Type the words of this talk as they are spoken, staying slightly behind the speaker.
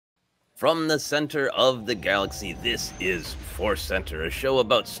From the center of the galaxy, this is ForceCenter, a show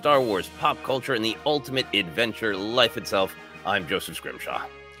about Star Wars, pop culture, and the ultimate adventure, life itself. I'm Joseph Scrimshaw.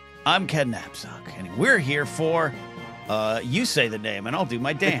 I'm Ken Napzok, and we're here for, you say the name, and I'll do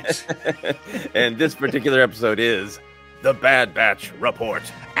my dance. And this particular episode is The Bad Batch Report.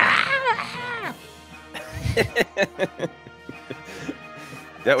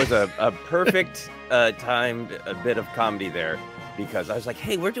 That was a perfect timed bit of comedy there, because I was like,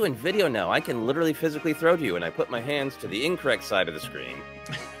 hey, we're doing video now. I can literally physically throw to you. And I put my hands to the incorrect side of the screen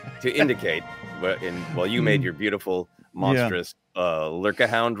to indicate, while you made your beautiful, monstrous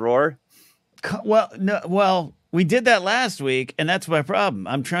Lurka-hound roar. Well, we did that last week, and that's my problem.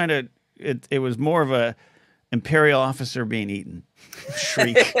 I'm trying to, it was more of a Imperial officer being eaten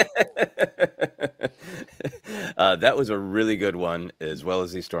shriek. That was a really good one, as well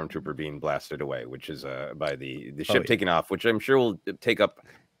as the stormtrooper being blasted away, which is by the ship taking off, which I'm sure will take up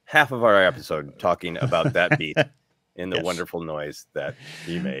half of our episode talking about that beat and the wonderful noise that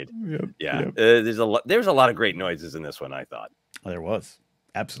he made. There's a lot of great noises in this one, I thought. There was.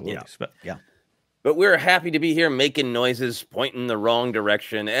 Absolutely. But we're happy to be here making noises, pointing the wrong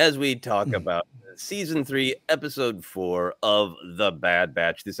direction as we talk about Season 3, Episode 4 of The Bad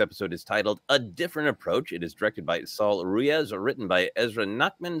Batch. This episode is titled A Different Approach. It is directed by Saul Ruiz, written by Ezra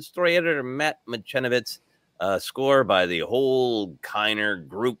Nachman, story editor Matt Machenovitz, score by the whole Kiner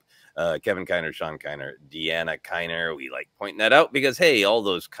group, Kevin Kiner, Sean Kiner, Deanna Kiner. We like pointing that out because, hey, all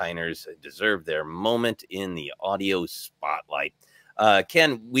those Kiners deserve their moment in the audio spotlight.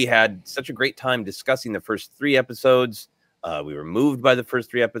 Ken, we had such a great time discussing the first 3 episodes. We were moved by the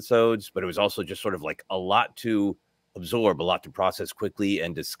first 3 episodes, but it was also just sort of like a lot to absorb, a lot to process quickly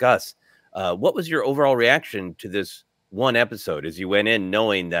and discuss. What was your overall reaction to this one episode as you went in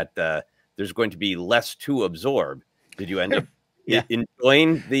knowing that there's going to be less to absorb? Did you end up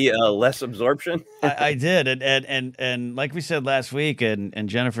enjoying the less absorption? I did, and like we said last week, and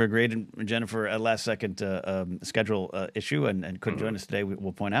Jennifer agreed, and Jennifer at last second schedule issue and couldn't join us today.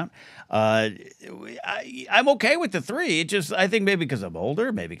 We'll point out. I'm okay with the 3. I think maybe because I'm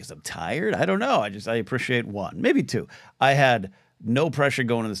older, maybe because I'm tired. I don't know. I appreciate 1, maybe 2. I had no pressure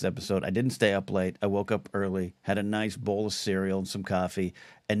going to this episode. I didn't stay up late. I woke up early, had a nice bowl of cereal and some coffee,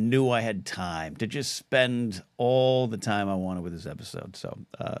 and knew I had time to just spend all the time I wanted with this episode. So,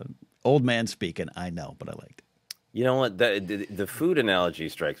 old man speaking, I know, but I liked it. You know what? The food analogy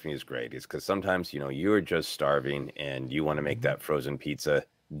strikes me as great. Is because sometimes, you're just starving and you want to make that frozen pizza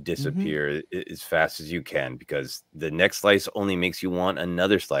disappear as fast as you can because the next slice only makes you want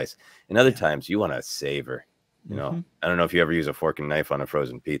another slice. And other times you want to savor. I don't know if you ever use a fork and knife on a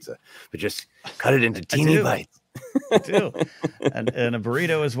frozen pizza, but just cut it into teeny bites. I do. And a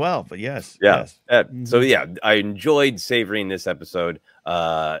burrito as well. But yes. So I enjoyed savoring this episode.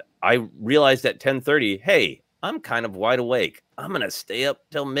 I realized at 10:30, hey, I'm kind of wide awake. I'm gonna stay up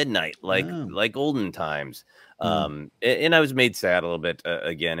till midnight, like olden times. And I was made sad a little bit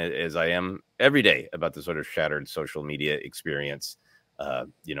again, as I am every day, about the sort of shattered social media experience.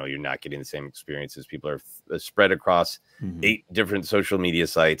 You're not getting the same experiences. People are spread across 8 different social media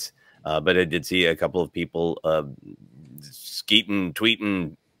sites. But I did see a couple of people skeeting,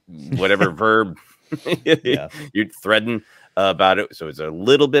 tweeting, whatever verb you're threading about it. So it's a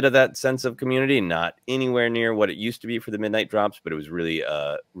little bit of that sense of community, not anywhere near what it used to be for the midnight drops. But it was really,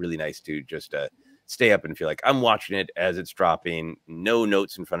 really nice to just stay up and feel like I'm watching it as it's dropping. No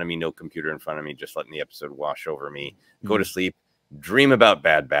notes in front of me, no computer in front of me, just letting the episode wash over me. Go to sleep. Dream about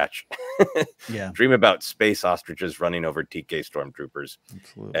Bad Batch. Dream about space ostriches running over TK stormtroopers.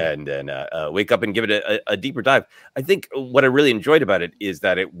 Absolutely. And then wake up and give it a deeper dive. I think what I really enjoyed about it is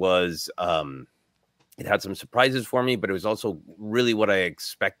that it was it had some surprises for me, but it was also really what I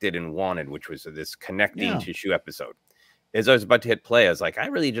expected and wanted, which was this connecting tissue episode. As I was about to hit play, I was like, I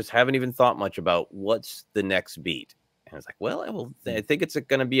really just haven't even thought much about what's the next beat. And I was like, well, I think it's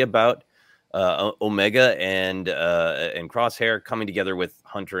going to be about Omega and Crosshair coming together with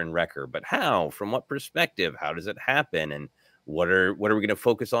Hunter and Wrecker, but how? From what perspective? How does it happen? And what are we going to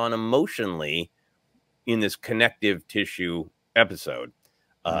focus on emotionally in this connective tissue episode?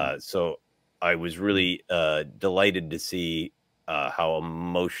 So I was really delighted to see how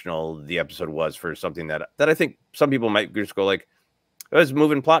emotional the episode was for something that I think some people might just go like, it was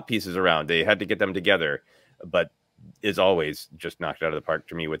moving plot pieces around. They had to get them together, but is always just knocked out of the park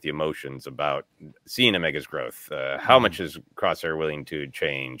to me with the emotions about seeing Omega's growth. How much is Crosshair willing to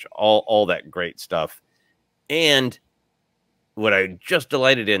change? All that great stuff. And what I just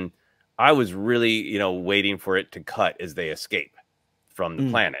delighted in, I was really, waiting for it to cut as they escape from the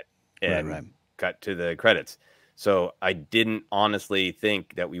planet and cut to the credits. So I didn't honestly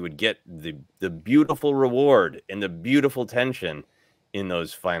think that we would get the beautiful reward and the beautiful tension in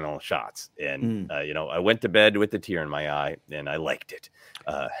those final shots. And, you know, I went to bed with a tear in my eye, and I liked it.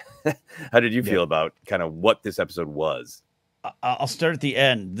 How did you feel about kind of what this episode was? I'll start at the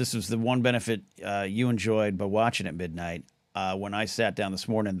end. This was the one benefit you enjoyed by watching at midnight. When I sat down this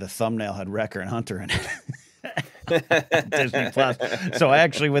morning, the thumbnail had Wrecker and Hunter in it. Disney Plus. So I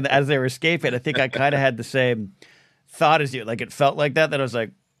actually, as they were escaping, I think I kind of had the same thought as you. Like it felt like that I was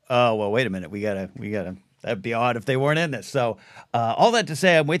like, oh, well, wait a minute. We gotta, that'd be odd if they weren't in this. So all that to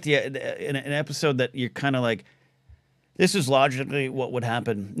say, I'm with you in an episode that you're kind of like, this is logically what would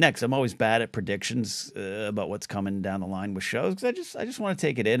happen next. I'm always bad at predictions about what's coming down the line with shows because I just want to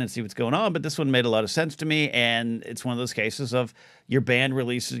take it in and see what's going on. But this one made a lot of sense to me, and it's one of those cases of your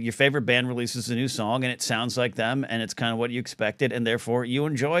favorite band releases a new song, and it sounds like them, and it's kind of what you expected, and therefore you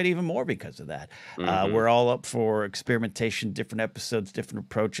enjoy it even more because of that. We're all up for experimentation, different episodes, different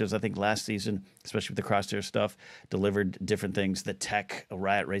approaches. I think last season, especially with the Crosshair stuff, delivered different things. The Tech, a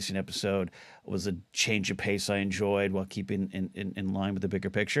Riot Racing episode, was a change of pace I enjoyed while keeping in line with the bigger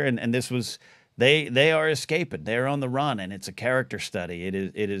picture. And this was, they are escaping. They're on the run, and it's a character study.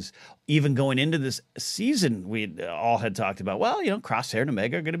 It is even going into this season, we all had talked about, well, you know, Crosshair and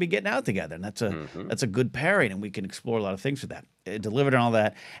Omega are going to be getting out together, and that's a good pairing, and we can explore a lot of things with that. It delivered on all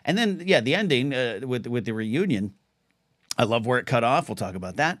that. And then, yeah, the ending with the reunion, I love where it cut off. We'll talk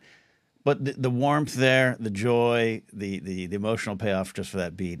about that. But the warmth there, the joy, the emotional payoff just for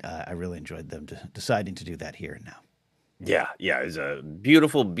that beat, I really enjoyed them deciding to do that here and now. Yeah, it was a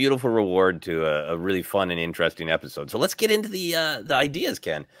beautiful, beautiful reward to a really fun and interesting episode. So let's get into the ideas,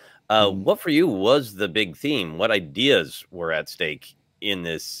 Ken. What for you was the big theme? What ideas were at stake in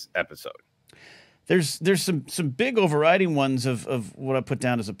this episode? There's some big overriding ones of what I put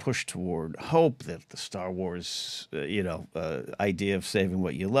down as a push toward hope, that the Star Wars idea of saving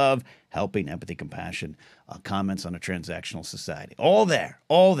what you love, helping, empathy, compassion, comments on a transactional society, all there.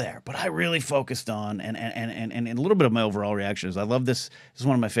 But I really focused on and a little bit of my overall reaction is I love this. This is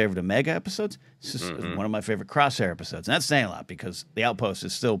one of my favorite Omega episodes. This is one of my favorite Crosshair episodes, and that's saying a lot because The Outpost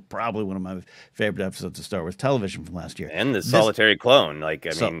is still probably one of my favorite episodes of Star Wars television from last year. And the Solitary Clone, like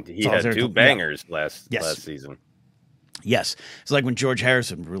I mean, he had two bangers last season. Yes, it's like when George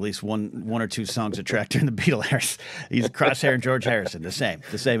Harrison released one or two songs that tracked during the Beatle eras. He's Crosshair and George Harrison, the same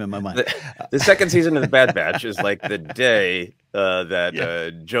in my mind. The second season of The Bad Batch is like the day that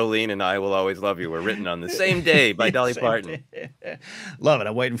Jolene and I Will Always Love You were written on the same day by Dolly Parton. Love it.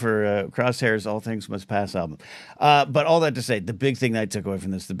 I'm waiting for Crosshair's All Things Must Pass album. But all that to say, the big thing that I took away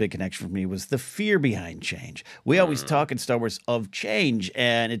from this, the big connection for me was the fear behind change. We always talk in Star Wars of change,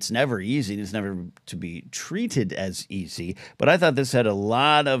 and it's never easy. It's never to be treated as easy. But I thought this had a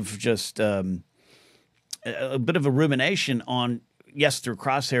lot of just a bit of a rumination on, yes, through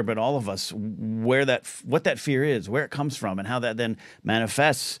Crosshair, but all of us, what that fear is, where it comes from, and how that then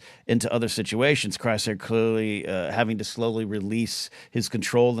manifests into other situations. Crosshair clearly having to slowly release his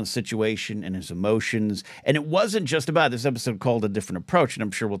control in the situation and his emotions. And it wasn't just about, this episode called A Different Approach, and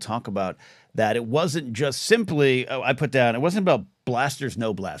I'm sure we'll talk about that. It wasn't just simply, I put down, it wasn't about blasters,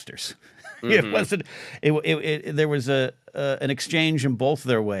 no blasters. It wasn't. There was an exchange in both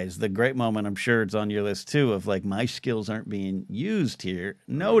their ways. The great moment, I'm sure it's on your list too, of like, my skills aren't being used here.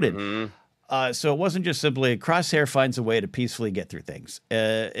 Noted. So it wasn't just simply Crosshair finds a way to peacefully get through things.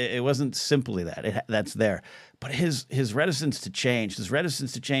 It wasn't simply that. That's there, but his reticence to change,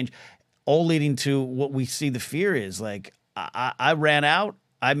 all leading to what we see the fear is. Like, I ran out.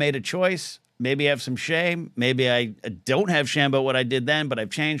 I made a choice. Maybe I have some shame. Maybe I don't have shame about what I did then, but I've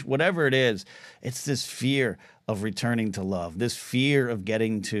changed. Whatever it is, it's this fear of returning to love, this fear of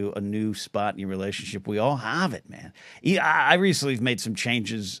getting to a new spot in your relationship. We all have it, man. I recently have made some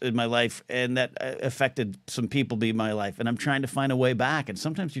changes in my life, and that affected some people in my life, and I'm trying to find a way back. And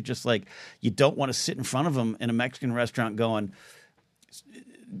sometimes you're just like, you don't want to sit in front of them in a Mexican restaurant going,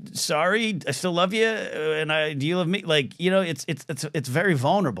 sorry, I still love you, and do you love me? Like, you know, it's very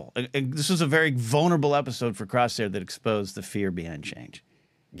vulnerable. This was a very vulnerable episode for Crosshair that exposed the fear behind change.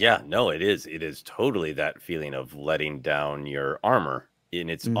 Yeah, no, it is. It is totally that feeling of letting down your armor,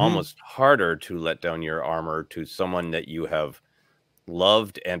 and it's almost harder to let down your armor to someone that you have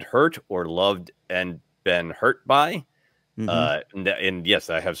loved and hurt, or loved and been hurt by. And yes,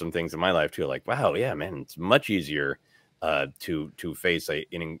 I have some things in my life too. Like, wow, yeah, man, it's much easier to face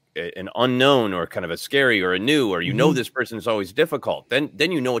an unknown, or kind of a scary, or a new, or you know this person is always difficult. Then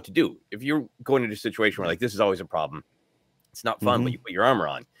you know what to do. If you're going into a situation where like, this is always a problem, it's not fun, but you put your armor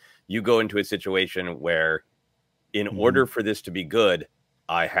on. You go into a situation where, in order for this to be good,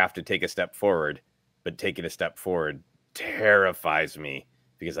 I have to take a step forward. but taking a step forward terrifies me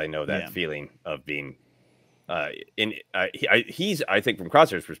because I know that Yeah. feeling of being he's, I think from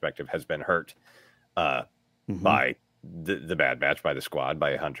Crosshair's perspective, has been hurt by the Bad Batch, by the Squad,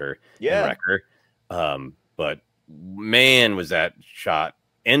 by Hunter and Wrecker. But man, was that shot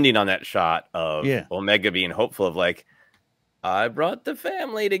ending on that shot of Omega being hopeful of like, I brought the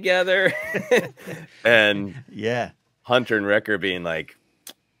family together. And Hunter and Wrecker being like,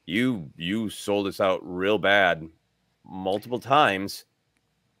 you sold us out real bad multiple times.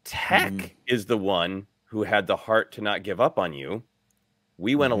 Tech is the one who had the heart to not give up on you.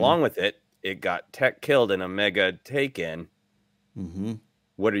 We went along with it. It got Tech killed and Omega taken.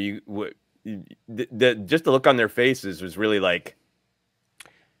 What are you? What? Just the look on their faces was really like,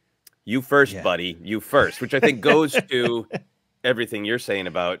 you first, buddy, you first, which I think goes to everything you're saying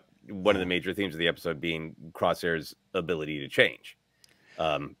about one of the major themes of the episode being Crosshair's ability to change.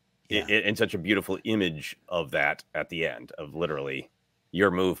 And such a beautiful image of that at the end of literally,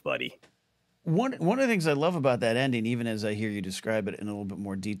 your move, buddy. One of the things I love about that ending, even as I hear you describe it in a little bit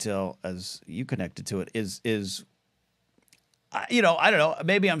more detail as you connected to it, is you know, I don't know,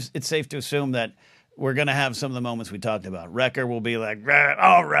 maybe it's safe to assume that we're going to have some of the moments we talked about. Wrecker will be like,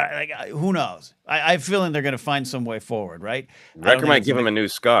 all right, like, who knows? I have a feeling they're going to find some way forward, right? Wrecker might give him a new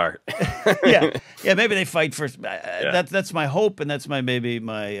scar. yeah, maybe they fight first. That's my hope, and that's my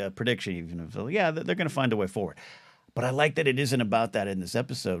prediction. Even if they're going to find a way forward. But I like that it isn't about that in this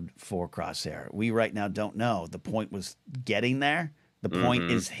episode for Crosshair. We right now don't know. The point was getting there. The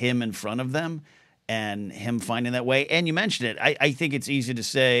point is him in front of them and him finding that way. And you mentioned it. I think it's easy to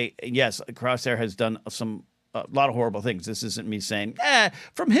say, yes, Crosshair has done a lot of horrible things. This isn't me saying,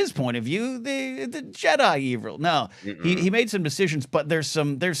 from his point of view, the Jedi evil. No, he made some decisions, but there's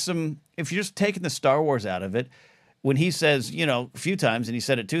some, if you're just taking the Star Wars out of it, when he says, you know, a few times, and he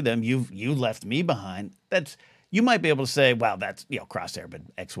said it to them, you left me behind, you might be able to say, wow, that's, you know, Crosshair, but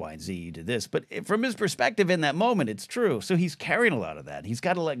X, Y, and Z, you did this. But from his perspective in that moment, it's true. So he's carrying a lot of that. He's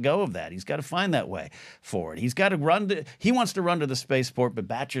got to let go of that. He's got to find that way forward. He's got to he wants to run to the spaceport, but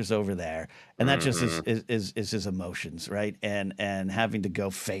Batcher's over there. And that just is his emotions, right? And having to go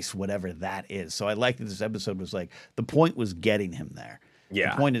face whatever that is. So I like that this episode was like, the point was getting him there.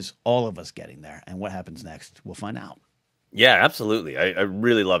 Yeah. The point is all of us getting there. And what happens next, we'll find out. Yeah, absolutely. I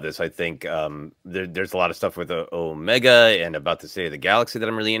really love this. I think there's a lot of stuff with Omega and about the state of the galaxy that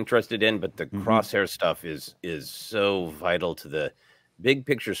I'm really interested in, but the Crosshair stuff is so vital to the big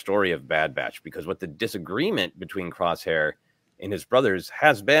picture story of Bad Batch, because what the disagreement between Crosshair and his brothers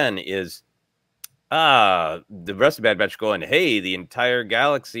has been is the rest of Bad Batch going, hey, the entire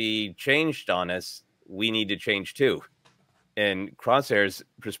galaxy changed on us. We need to change too. And Crosshair's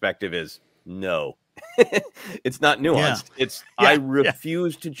perspective is no. It's not nuanced. It's I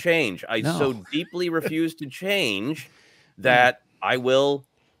refuse to change. I so deeply refuse to change that I will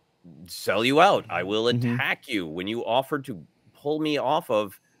sell you out. I will attack you when you offer to pull me off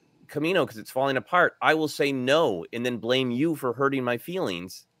of Camino because it's falling apart. I will say no and then blame you for hurting my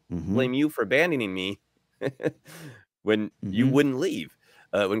feelings. Blame you for abandoning me when you wouldn't leave.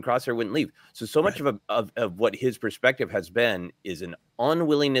 When Crosshair wouldn't leave. So much of what his perspective has been is an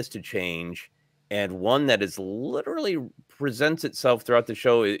unwillingness to change, and one that is literally presents itself throughout the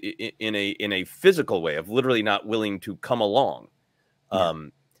show in a physical way of literally not willing to come along.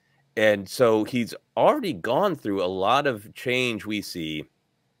 And so he's already gone through a lot of change we see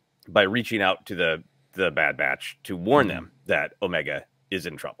by reaching out to the Bad Batch to warn them that Omega is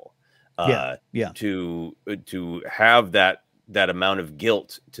in trouble. To have that amount of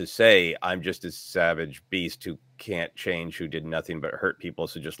guilt to say, I'm just a savage beast who can't change, who did nothing but hurt people,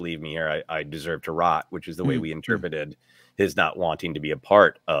 so just leave me here. I deserve to rot, which is the way we interpreted his not wanting to be a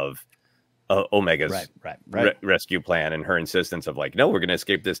part of Omega's rescue plan, and her insistence of like, no, we're going to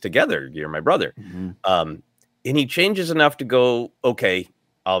escape this together. You're my brother. And he changes enough to go, okay,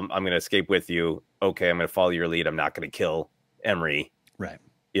 I'm going to escape with you. Okay, I'm going to follow your lead. I'm not going to kill Emery. Right.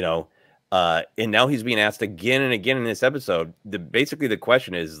 You know, and now he's being asked again and again in this episode. Basically the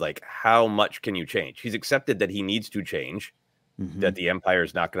question is like, how much can you change? He's accepted that he needs to change, that the Empire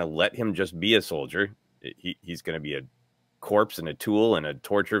is not going to let him just be a soldier. He's going to be a corpse and a tool and a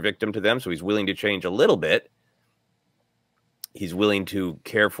torture victim to them. So he's willing to change a little bit. He's willing to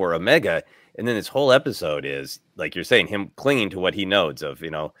care for Omega. And then this whole episode is, like you're saying, him clinging to what he knows of, you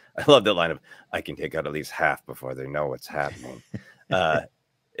know, I love that line of, I can take out at least half before they know what's happening.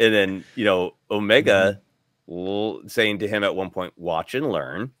 And then, you know, Omega saying to him at one point, watch and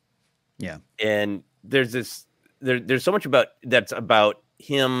learn. Yeah. And there's so much about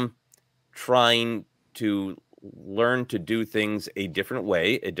him trying to learn to do things a different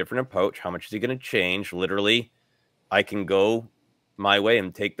way, a different approach. How much is he going to change? Literally, I can go my way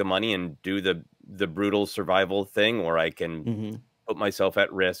and take the money and do the brutal survival thing, or I can put myself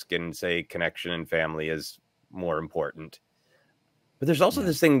at risk and say connection and family is more important. But there's also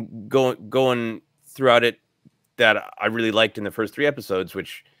this thing going throughout it that I really liked in the first 3 episodes,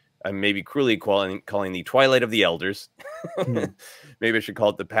 which I may be cruelly calling the Twilight of the Elders. Maybe I should call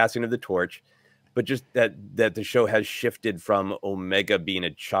it the passing of the torch. But just that the show has shifted from Omega being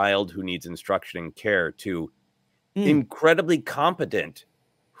a child who needs instruction and care to incredibly competent,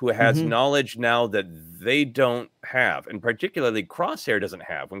 who has knowledge now that they don't have, and particularly Crosshair doesn't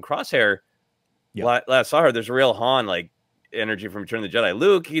have. When Crosshair last saw her, there's a real Han like energy from Return of the Jedi.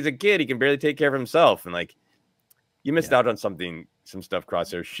 Luke, he's a kid, he can barely take care of himself, and like you missed out on some stuff,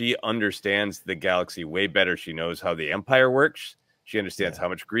 Crosshair. She understands the galaxy way better. She knows how the Empire works. She understands how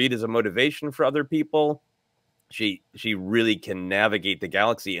much greed is a motivation for other people. She really can navigate the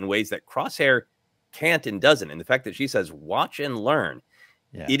galaxy in ways that Crosshair can't and doesn't. And the fact that she says, watch and learn.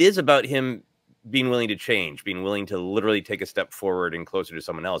 It is about him being willing to change, being willing to literally take a step forward and closer to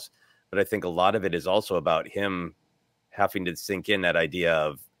someone else. But I think a lot of it is also about him having to sink in that idea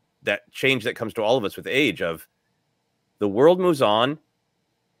of that change that comes to all of us with age, of the world moves on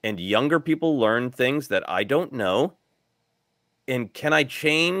and younger people learn things that I don't know. And can I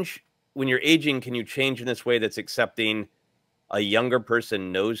change? When you're aging, can you change in this way that's accepting a younger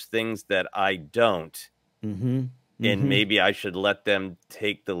person knows things that I don't? And maybe I should let them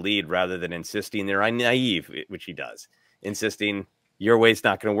take the lead rather than insisting they're naive, which he does. Insisting your way's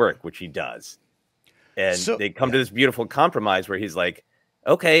not going to work, which he does. And so, they come to this beautiful compromise where he's like,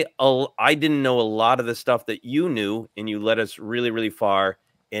 okay, I didn't know a lot of the stuff that you knew, and you led us really, really far.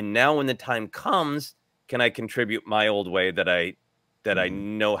 And now when the time comes, can I contribute my old way that I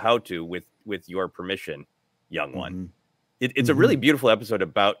know how to with your permission, young one? It's a really beautiful episode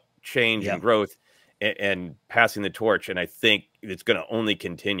about change and growth and passing the torch. And I think it's going to only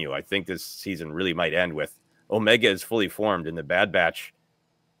continue. I think this season really might end with Omega is fully formed and the Bad Batch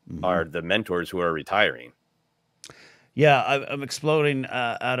are the mentors who are retiring. Yeah, I'm exploding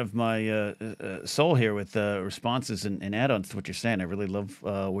out of my soul here with responses and add-ons to what you're saying. I really love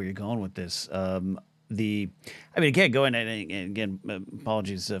where you're going with this. Again, going and again,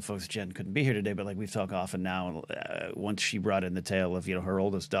 apologies, folks. Jen couldn't be here today, but like we've talked often now. Once she brought in the tale of her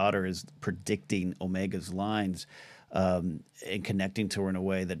oldest daughter is predicting Omega's lines, and connecting to her in a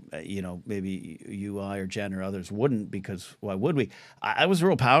way that maybe you, I, or Jen or others wouldn't, because why would we? I was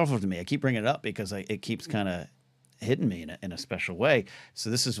real powerful to me. I keep bringing it up because it keeps kind of hitting me in a special way.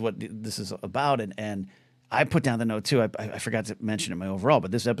 So this is what this is about, and I put down the note too. I forgot to mention it in my overall, but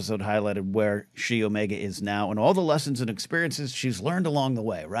this episode highlighted where Omega is now and all the lessons and experiences she's learned along the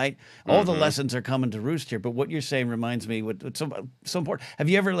way, right? All the lessons are coming to roost here. But what you're saying reminds me what's so important. Have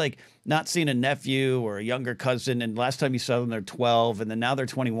you ever not seen a nephew or a younger cousin, and last time you saw them they're 12 and then now they're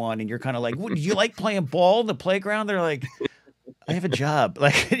 21, and you're kind of like, do you like playing ball in the playground? They're like, I have a job.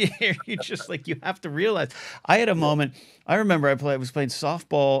 You just you have to realize. I had a moment. I remember I was playing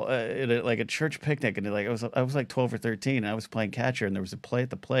softball at a church picnic, and I was like 12 or 13, and I was playing catcher, and there was a play at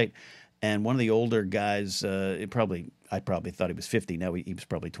the plate, and one of the older guys, I probably thought he was 50. Now he was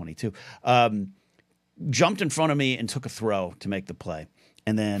probably 22. Jumped in front of me and took a throw to make the play,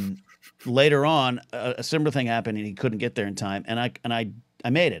 and then later on, a similar thing happened, and he couldn't get there in time, and I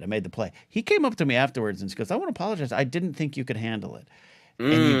made it. I made the play. He came up to me afterwards and he goes, I want to apologize. I didn't think you could handle it.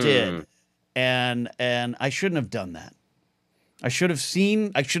 And you did. And I shouldn't have done that. I should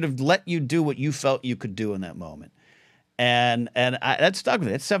have let you do what you felt you could do in that moment. And that stuck with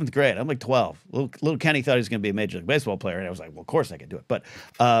me. It's 7th grade. I'm like 12. Little Kenny thought he was going to be a Major League Baseball player. And I was like, well, of course I can do it. But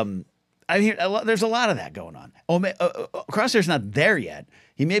there's a lot of that going on. Crosshair's not there yet.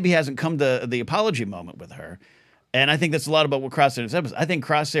 He maybe hasn't come to the apology moment with her. And I think that's a lot about what Crosshair is. I think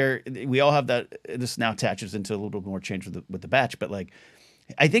Crosshair, we all have that. This now attaches into a little bit more change with the batch. But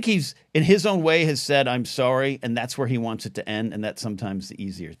I think he's, in his own way, has said, I'm sorry. And that's where he wants it to end. And that's sometimes the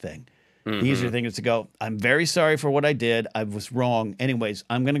easier thing. The easier thing is to go, I'm very sorry for what I did. I was wrong. Anyways,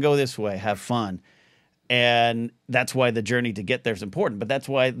 I'm going to go this way. Have fun. And that's why the journey to get there is important. But that's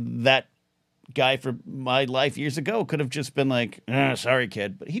why that guy for my life years ago could have just been like, sorry,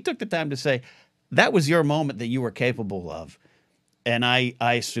 kid. But he took the time to say, that was your moment that you were capable of, and I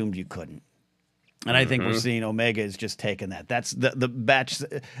assumed you couldn't. And I think we're seeing Omega is just taking that. That's the batch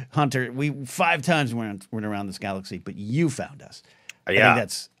Hunter. We 5 times went around this galaxy, but you found us. I think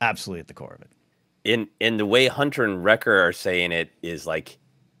that's absolutely at the core of it. In the way Hunter and Wrecker are saying it is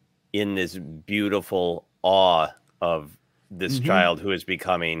in this beautiful awe of this child who is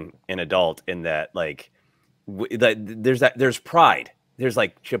becoming an adult, in that there's pride. There's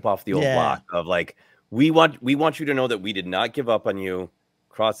like chip off the old block of like, we want you to know that we did not give up on you.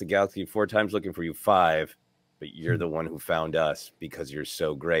 Cross the galaxy 4 times looking for you 5, but you're the one who found us because you're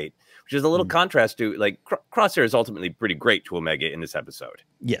so great. Which is a little contrast to like Crosshair is ultimately pretty great to Omega in this episode.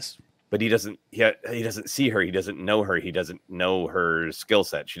 Yes, but he doesn't see her. He doesn't know her. He doesn't know her skill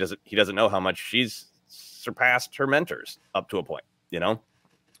set. He doesn't know how much she's surpassed her mentors up to a point. You know.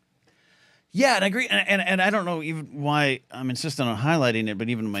 Yeah, and I agree. And I don't know even why I'm insistent on highlighting it, but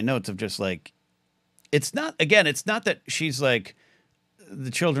even in my notes of just like, it's not that she's like,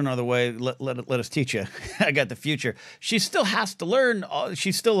 the children are the way, let us teach you. I got the future. She still has to learn.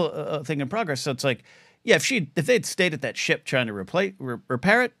 She's still a thing in progress. So it's like, yeah, if they'd stayed at that ship trying to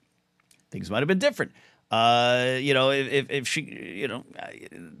repair it, things might have been different. You know, if she, you know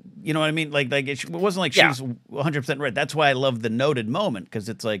what I mean? Like it wasn't like she was 100% right. That's why I love the noted moment, because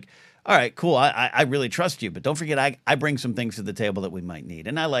it's like, all right, cool. I really trust you, but don't forget, I bring some things to the table that we might need,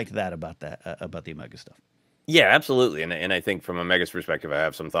 and I like that about the Omega stuff. Yeah, absolutely. And I think from Omega's perspective, I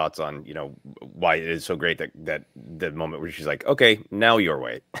have some thoughts on, you know, why it is so great that the moment where she's like, okay, now your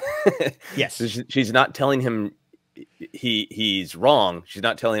way. Yes. So she's not telling him he's wrong. She's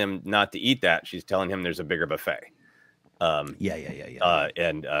not telling him not to eat that. She's telling him there's a bigger buffet.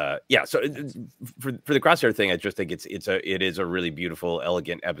 Yeah. So for the Crosshair thing, I just think it is a really beautiful,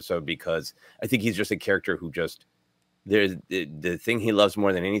 elegant episode, because I think he's just a character who just, the thing he loves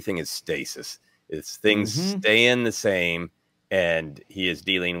more than anything is stasis. It's things staying the same, and he is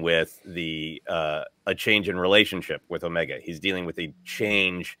dealing with a change in relationship with Omega. He's dealing with a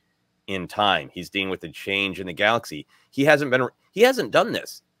change in time. He's dealing with a change in the galaxy. He hasn't done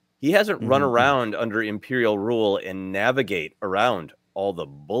this. He hasn't run around under Imperial rule and navigate around all the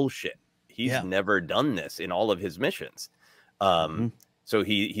bullshit. He's never done this in all of his missions. So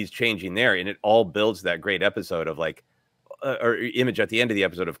he's changing there, and it all builds that great episode of like, or image at the end of the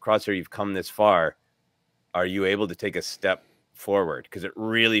episode of Crosshair, you've come this far. Are you able to take a step forward? Because it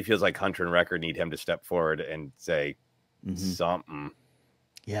really feels like Hunter and Wrecker need him to step forward and say something.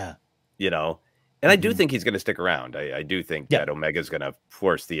 Yeah. You know? And I do think he's going to stick around. I do think that Omega's going to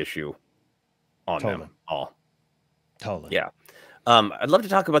force the issue on them all. Totally. Yeah. I'd love to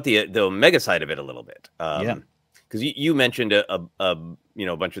talk about the Omega side of it a little bit. Because you mentioned a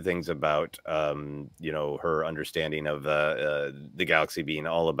bunch of things about her understanding of the galaxy being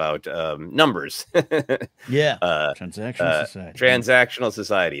all about numbers. Transactional society. Transactional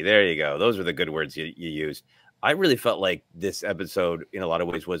society. There you go. Those are the good words you used. I really felt like this episode, in a lot of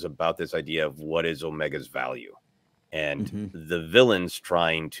ways, was about this idea of what is Omega's value, and the villains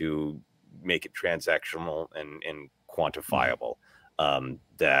trying to make it transactional and quantifiable.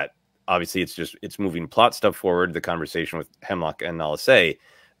 That obviously it's moving plot stuff forward, the conversation with Hemlock and Nala Se.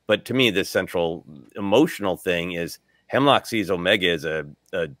 But to me, the central emotional thing is Hemlock sees Omega as a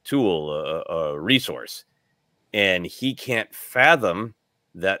tool, a resource, and he can't fathom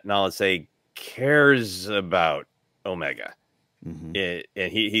that Nala Se cares about Omega. And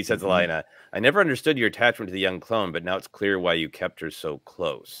he says the line, I never understood your attachment to the young clone, but now it's clear why you kept her so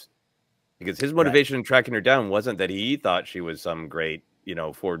close. Because his motivation in tracking her down wasn't that he thought she was some great,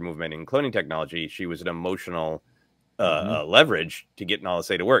 forward movement in cloning technology. She was an emotional leverage to get Nala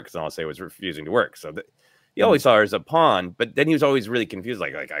Se to work, because Nala Se was refusing to work. So he always saw her as a pawn, but then he was always really confused.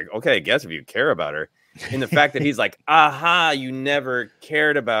 Like, okay, I guess if you care about her. And the fact that he's like, aha, you never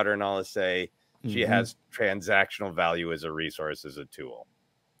cared about her, Nala Se. She has transactional value as a resource, as a tool.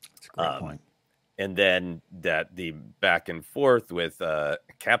 That's a great point. And then that the back and forth with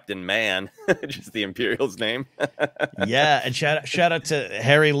Captain Man, just the Imperial's name. And shout out to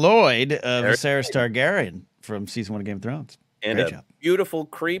Harry Lloyd of Viserys Targaryen from season 1 of Game of Thrones. And great a job. Beautiful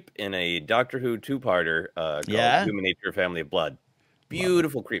creep in a Doctor Who 2-parter called Human Nature, Family of Blood.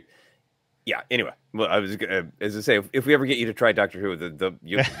 Beautiful creep. Yeah. Anyway, well, I was as I say, if we ever get you to try Doctor Who,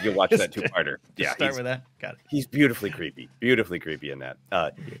 you'll watch that 2-parter. Yeah, start with that. Got it. He's beautifully creepy in that.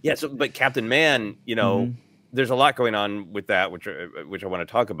 So but Captain Man, there's a lot going on with that, which I want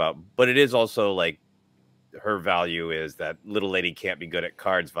to talk about. But it is also like her value is that little lady can't be good at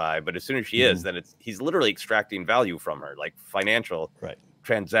cards vibe. But as soon as she is, then he's literally extracting value from her, like financial,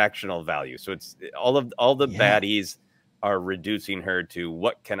 transactional value. So it's all the baddies are reducing her to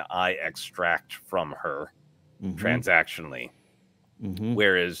what can I extract from her transactionally.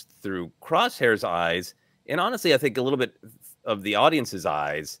 Whereas through Crosshair's eyes, and honestly, I think a little bit of the audience's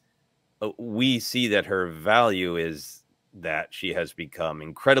eyes, we see that her value is that she has become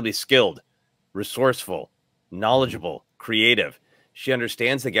incredibly skilled, resourceful, knowledgeable, creative. She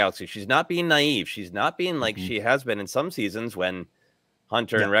understands the galaxy. She's not being naive. She's not being like she has been in some seasons when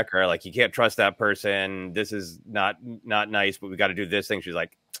Hunter and Wrecker are like, you can't trust that person. This is not nice, but we got to do this thing. She's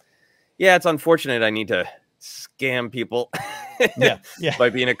like, yeah, it's unfortunate. I need to scam people by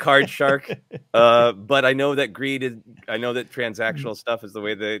being a card shark. But I know that I know that transactional stuff is the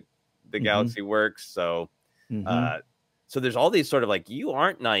way that the galaxy works. So, so there's all these sort of like, you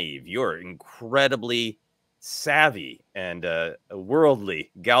aren't naive. You're incredibly savvy and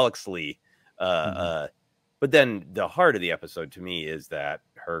worldly, galaxy. But then the heart of the episode to me is that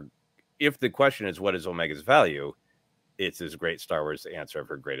if the question is what is Omega's value, it's this great Star Wars answer of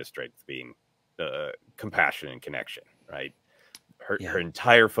her greatest strength being compassion and connection, right? Her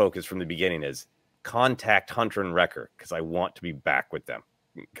entire focus from the beginning is contact Hunter and Wrecker because I want to be back with them.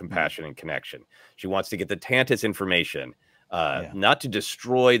 Compassion and connection. She wants to get the Tantiss information, not to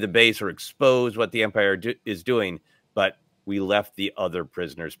destroy the base or expose what the Empire is doing, but we left the other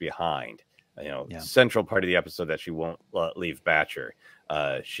prisoners behind. Central part of the episode that she won't leave Batcher.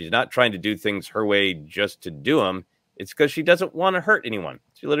 She's not trying to do things her way just to do them. It's because she doesn't want to hurt anyone.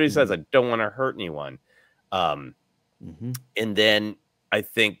 She literally says, I don't want to hurt anyone. And then I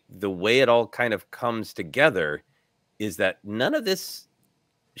think the way it all kind of comes together is that none of this,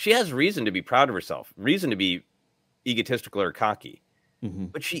 she has reason to be proud of herself, reason to be egotistical or cocky,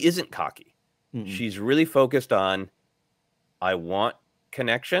 but she isn't cocky. She's really focused on, I want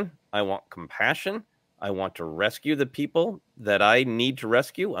connection. I want compassion. I want to rescue the people that I need to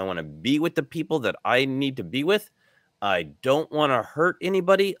rescue. I want to be with the people that I need to be with. I don't want to hurt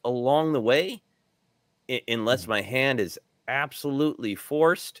anybody along the way unless my hand is absolutely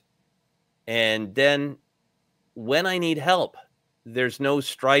forced. And then when I need help, there's no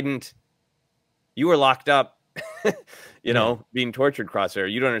strident, you were locked up, being tortured,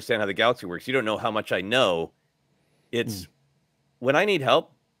 Crosshair. You don't understand how the galaxy works. You don't know how much I know. It's when I need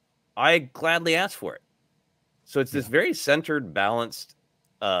help, I gladly ask for it. So it's this very centered, balanced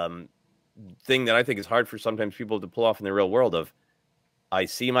thing that I think is hard for sometimes people to pull off in the real world of, I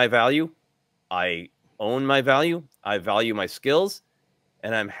see my value, I own my value, I value my skills,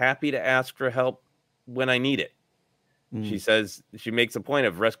 and I'm happy to ask for help when I need it. She says, she makes a point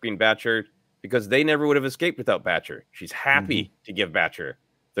of rescuing Batcher because they never would have escaped without Batcher. She's happy to give Batcher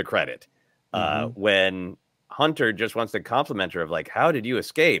the credit. When Hunter just wants to compliment her of like, how did you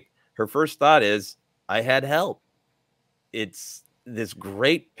escape? Her first thought is, I had help. It's this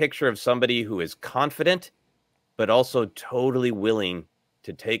great picture of somebody who is confident, but also totally willing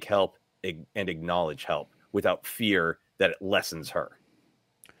to take help and acknowledge help without fear that it lessens her.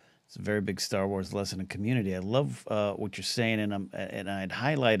 It's a very big Star Wars lesson in community. I love what you're saying, and I'd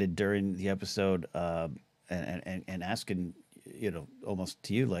highlighted during the episode and asking, almost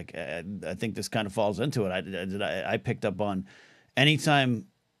to you, like I think this kind of falls into it. I picked up on anytime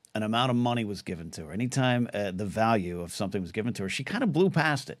an amount of money was given to her, anytime the value of something was given to her, she kind of blew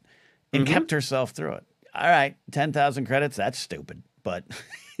past it and kept herself through it. All right, 10,000 credits, that's stupid, but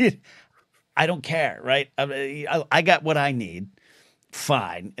I don't care, right? I got what I need.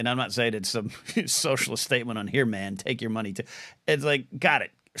 Fine. And I'm not saying it's some socialist statement on here, man, take your money to. It's like, got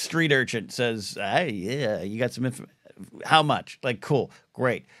it. Street urchin says, hey, yeah, you got some information. How much? Like, cool,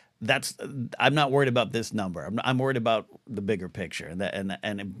 great. I'm not worried about this number. I'm worried about the bigger picture, and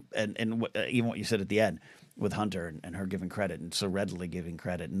even what you said at the end with Hunter and her giving credit, and so readily giving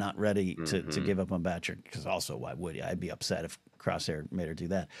credit, not ready to give up on Batcher, because also why would you? I'd be upset if Crosshair made her do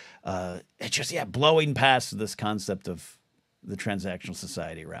that. It's just blowing past this concept of the transactional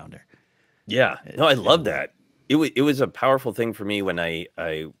society around her. Yeah, no, I love that. It was a powerful thing for me when I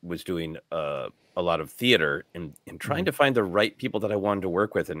was doing a lot of theater and trying to find the right people that I wanted to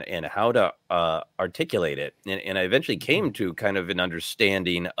work with and how to articulate it. And I eventually came to kind of an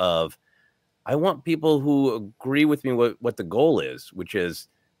understanding of, I want people who agree with me what the goal is, which is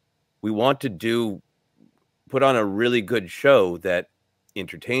we want to put on a really good show that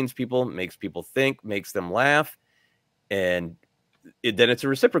entertains people, makes people think, makes them laugh. And then it's a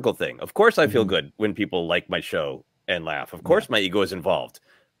reciprocal thing. Of course, I feel good when people like my show and laugh. Of course, my ego is involved,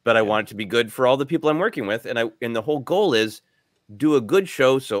 but I want it to be good for all the people I'm working with. And the whole goal is do a good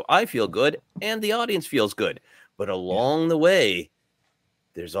show so I feel good and the audience feels good. But along the way,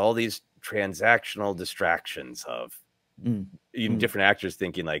 there's all these transactional distractions of even different actors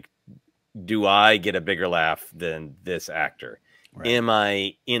thinking like, do I get a bigger laugh than this actor? Right. Am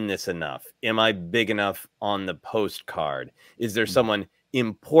I in this enough? Am I big enough on the postcard? Is there someone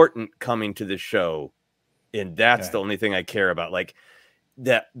important coming to the show? And that's the only thing I care about. Like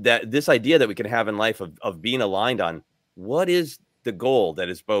this idea that we can have in life of being aligned on what is the goal that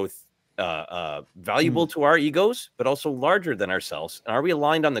is both valuable to our egos, but also larger than ourselves. And are we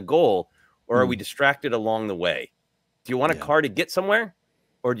aligned on the goal, or are we distracted along the way? Do you want a car to get somewhere?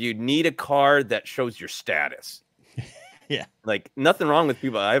 or do you need a car that shows your status? Yeah. Like, nothing wrong with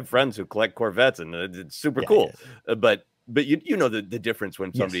people. I have friends who collect Corvettes, and it's super cool. Yeah. But you know the difference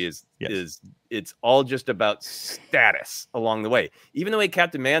when somebody is it's all just about status along the way. Even the way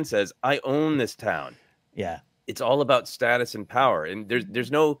Captain Man says, "I own this town." Yeah. It's all about status and power. And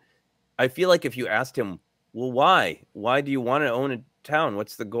there's no, I feel like if you asked him, well, why? Why do you want to own a town?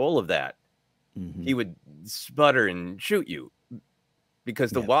 What's the goal of that? He would sputter and shoot you,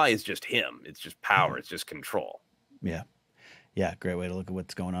 because the why is just him. It's just power. It's just control. Yeah. Yeah, great way to look at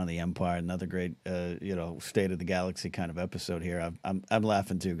what's going on in the Empire. Another great, state of the galaxy kind of episode here. I'm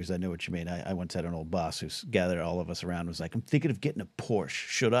laughing too because I know what you mean. I once had an old boss who's gathered all of us around and was like, "I'm thinking of getting a Porsche.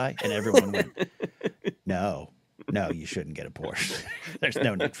 Should I?" And everyone went, "No, you shouldn't get a Porsche. There's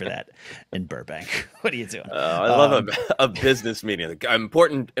no need for that in Burbank. What are you doing?" I love a business meeting. Like,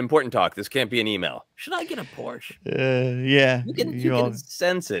 important talk. This can't be an email. Should I get a Porsche? Yeah, you can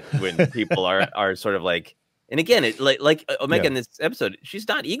sense it when people are sort of like. And again, it like Omega in this episode, she's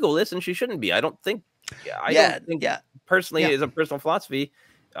not egoless, and she shouldn't be. I don't think. Personally, as a personal philosophy,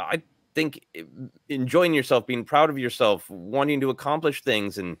 I think enjoying yourself, being proud of yourself, wanting to accomplish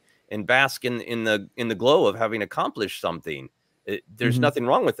things, and bask in the glow of having accomplished something. There's nothing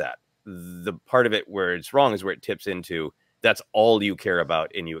wrong with that. The part of it where it's wrong is where it tips into that's all you care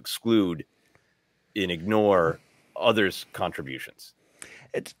about, and you exclude and ignore others' contributions.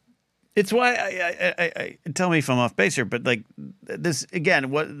 It's why I tell me if I'm off base here, but like this again,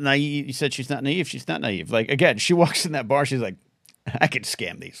 what naive? You said she's not naive. She's not naive. Like again, she walks in that bar. She's like, "I can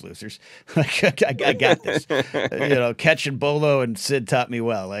scam these losers. Like I got this." Ketch and Bolo and Sid taught me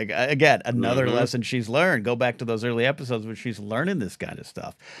well. Like again, another lesson she's learned. Go back to those early episodes where she's learning this kind of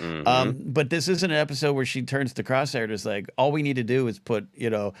stuff. But this isn't an episode where she turns to Crosshair and is like, "All we need to do is put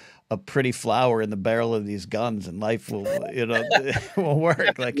a pretty flower in the barrel of these guns, and life will will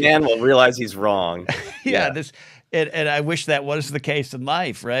work." Like man will realize he's wrong. And I wish that was the case in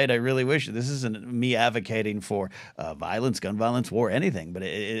life, right? I really wish. This isn't me advocating for violence, gun violence, war, anything, but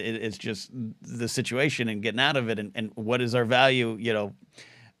it's just the situation and getting out of it, and what is our value,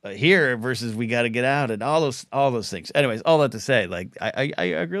 here versus we got to get out, and all those things. Anyways, all that to say, like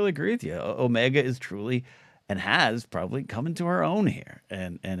I really agree with you. Omega is truly and has probably come into her own here,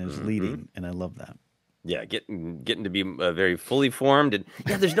 and is leading, and I love that. Yeah, getting to be very fully formed, and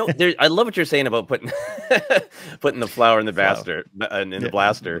I love what you're saying about putting the flower in the blaster, the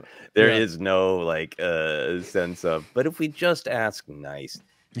blaster. There is no like sense of, but if we just ask nice,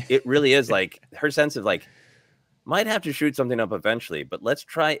 it really is like her sense of like, might have to shoot something up eventually, but let's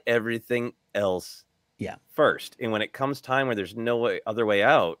try everything else first. And when it comes time where there's no other way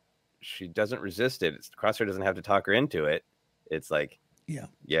out, she doesn't resist it. Crosshair doesn't have to talk her into it. It's like,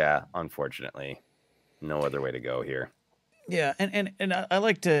 unfortunately, no other way to go here. Yeah, and I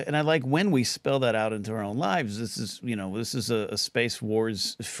like when we spell that out into our own lives. This is a Space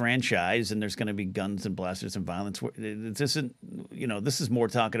Wars franchise, and there's going to be guns and blasters and violence. This isn't, this is more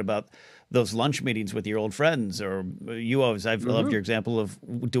talking about those lunch meetings with your old friends, or I've loved your example of,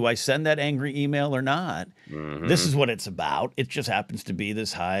 do I send that angry email or not? This is what it's about. It just happens to be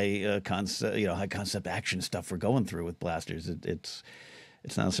this high concept action stuff we're going through with blasters.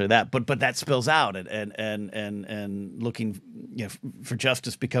 It's not necessarily that, but that spills out, and looking for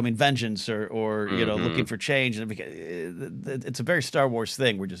justice becoming vengeance, or looking for change, and it's a very Star Wars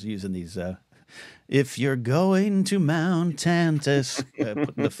thing. We're just using these. If you're going to Mount Tantiss,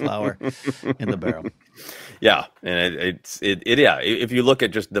 putting the flower in the barrel. Yeah, and if you look at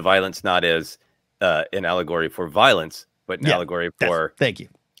just the violence not as an allegory for violence, but an allegory for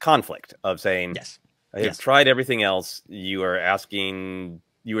conflict of saying I have tried everything else. You are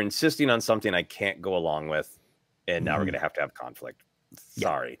insisting on something I can't go along with, and now we're going to have conflict.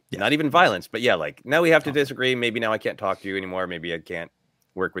 Sorry. Not even violence, but like now we have to disagree. Maybe now I can't talk to you anymore. Maybe I can't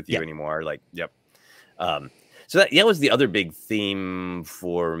work with you anymore. Like, so that was the other big theme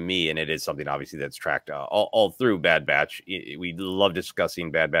for me, and it is something obviously that's tracked all through Bad Batch. We love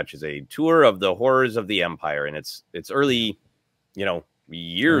discussing Bad Batch as a tour of the horrors of the Empire, and it's early,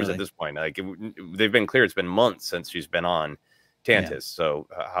 years at this point. Like they've been clear, it's been months since she's been on Tantiss. So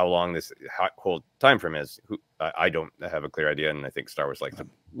how long this whole time frame is, I don't have a clear idea, and I think Star Wars likes to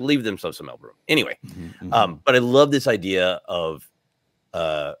leave themselves some elbow room. Anyway, but I love this idea of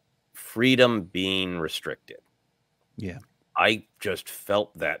freedom being restricted. Yeah, I just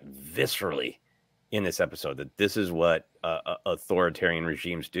felt that viscerally in this episode, that this is what authoritarian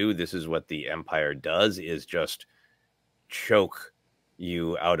regimes do. This is what the Empire does, is just choke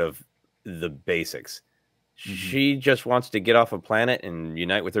you out of the basics. She just wants to get off a planet and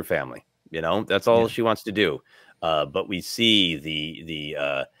unite with her family. You know, that's all she wants to do. But we see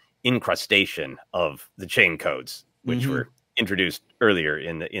the incrustation of the chain codes, which were introduced earlier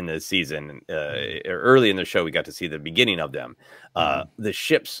in the season. Early in the show, we got to see the beginning of them. The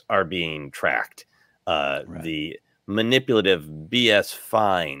ships are being tracked. The manipulative BS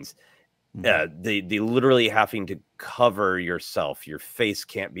finds. The literally having to cover yourself. Your face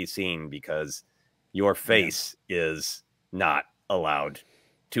can't be seen because your face is not allowed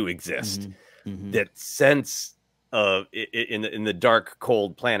to exist. That sense of in the dark,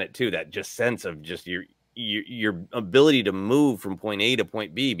 cold planet too. That just sense of just your ability to move from point A to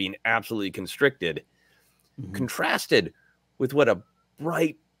point B being absolutely constricted, contrasted with what a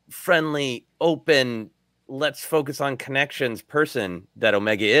bright, friendly, open, let's focus on connections person that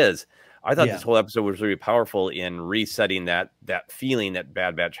Omega is. I thought this whole episode was really powerful in resetting that feeling that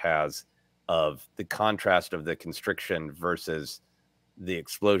Bad Batch has of the contrast of the constriction versus the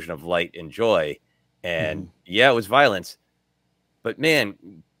explosion of light and joy. And yeah, it was violence, but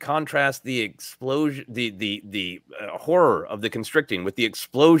man, contrast the explosion, the horror of the constricting with the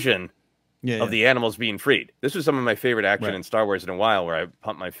explosion of the animals being freed. This was some of my favorite action in Star Wars in a while, where I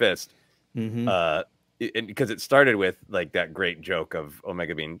pumped my fist. Because it started with like that great joke of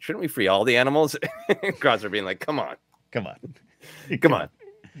Omega being, shouldn't we free all the animals? Crosshair being like, come on, come on.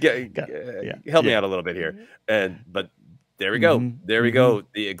 Help me out a little bit here. But there we go. There we go.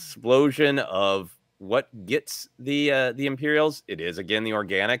 The explosion of what gets the Imperials. It is again the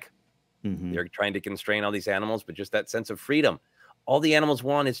organic. They're trying to constrain all these animals, but just that sense of freedom. All the animals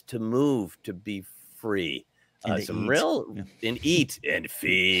want is to move, to be free. Some real and eat and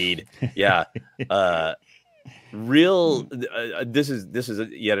feed. This is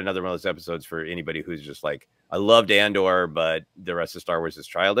yet another one of those episodes for anybody who's just like, I loved Andor, but the rest of Star Wars is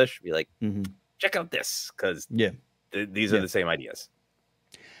childish. Be like, check out this, because these are the same ideas.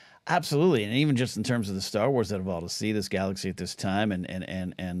 Absolutely. And even just in terms of the Star Wars that evolved to see this galaxy at this time,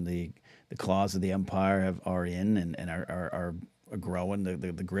 and the claws of the Empire are in and are growing.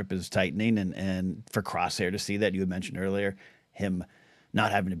 The grip is tightening, and for Crosshair to see that, you had mentioned earlier, him not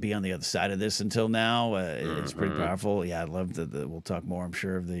having to be on the other side of this until now, it's pretty powerful. I love we'll talk more, I'm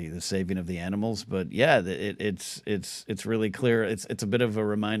sure, of the saving of the animals, but it's really clear. It's a bit of a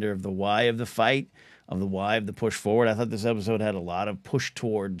reminder of the why of the fight, of the why of the push forward. I thought this episode had a lot of push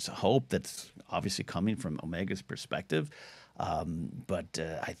towards hope that's obviously coming from Omega's perspective, but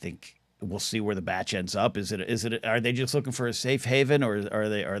I think we'll see where the batch ends up. Are they just looking for a safe haven, or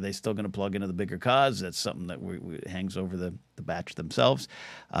are they still going to plug into the bigger cause? That's something that hangs over the batch themselves.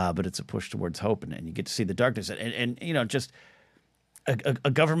 But it's a push towards hope, and you get to see the darkness, and you know, just a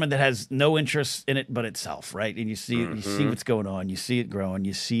government that has no interest in it but itself, right? And you see what's going on, you see it growing,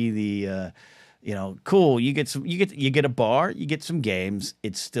 you see the cool. You get a bar, you get some games.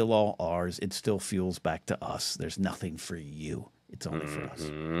 It's still all ours. It still fuels back to us. There's nothing for you. It's only for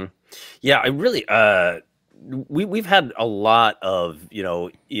us. Yeah, I really we've had a lot of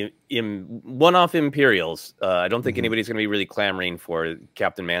in one-off Imperials. I don't think anybody's going to be really clamoring for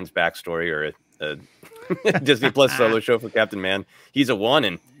Captain Man's backstory or a Disney Plus solo show for Captain Man. He's a one,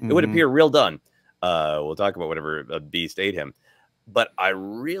 and it would appear real done. We'll talk about whatever beast ate him, but I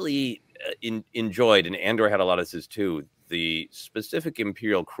really enjoyed, and Andor had a lot of this too, the specific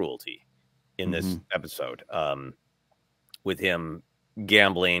Imperial cruelty in this episode. With him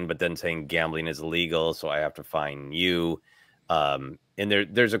gambling, but then saying gambling is illegal, so I have to fine you. And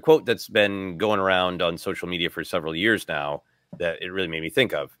there's a quote that's been going around on social media for several years now that it really made me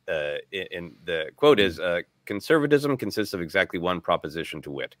think of. And the quote is, conservatism consists of exactly one proposition,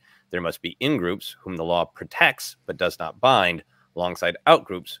 to wit: there must be in-groups whom the law protects but does not bind, alongside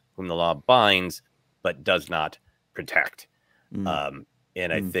out-groups whom the law binds but does not protect. And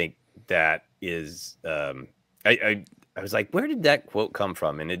I think that is... I was like, where did that quote come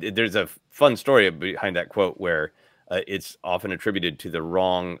from? And there's a fun story behind that quote where it's often attributed to the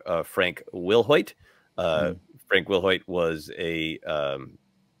wrong Frank Wilhoit. Frank Wilhoit was a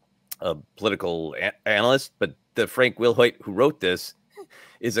political analyst, but the Frank Wilhoit who wrote this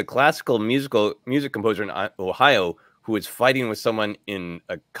is a classical music composer in Ohio who was fighting with someone in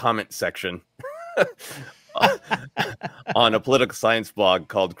a comment section on a political science blog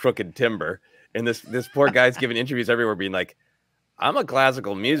called Crooked Timber. And this poor guy's giving interviews everywhere being like, I'm a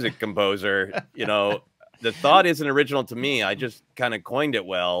classical music composer. The thought isn't original to me. I just kind of coined it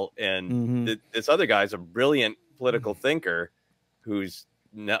well. And this other guy's a brilliant political thinker whose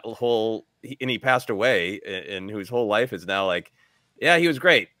he passed away, and whose whole life is now like, yeah, he was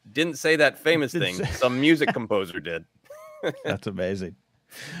great. Didn't say that famous thing some music composer did. That's amazing.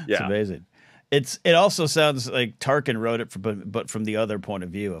 Yeah. It's amazing. It also sounds like Tarkin wrote it, but from the other point of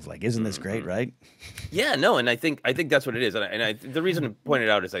view of like, isn't this great, right? Yeah, no, and I think that's what it is, and the reason to point it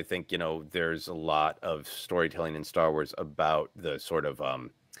out is I think there's a lot of storytelling in Star Wars about the sort of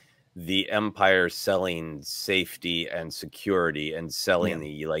the Empire selling safety and security and selling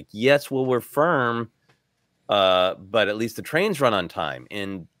the like, yes, well, we're firm, but at least the trains run on time,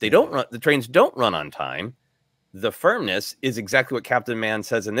 and the trains don't run on time. The firmness is exactly what Captain Man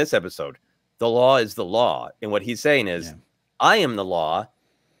says in this episode. The law is the law. And what he's saying is, I am the law,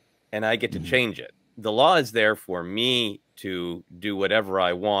 and I get to change it. The law is there for me to do whatever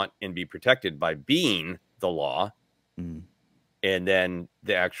I want and be protected by being the law. And then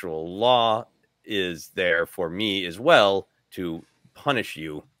the actual law is there for me as well to punish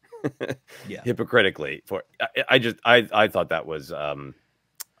you hypocritically. I thought that was,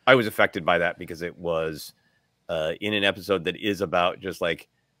 I was affected by that because it was in an episode that is about just like,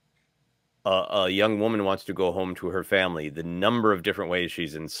 a young woman wants to go home to her family. The number of different ways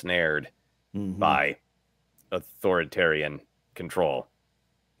she's ensnared by authoritarian control.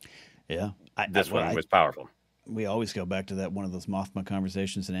 Yeah. This one was powerful. We always go back to that one of those Mothma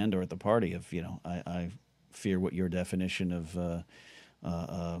conversations in Andor at the party of, I fear what your definition of,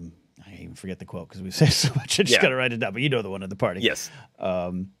 I even forget the quote because we say so much. I just got to write it down, but you know the one at the party. Yes.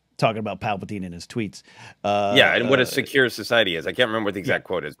 Talking about Palpatine in his tweets. And what a secure society is. I can't remember what the exact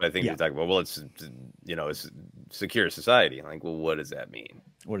quote is, but I think he's talking about, well, it's, it's secure society. I'm like, well, what does that mean?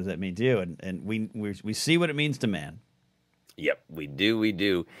 What does that mean to you? And we see what it means to man. Yep, we do. We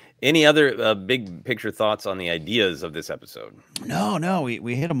do. Any other big picture thoughts on the ideas of this episode? No,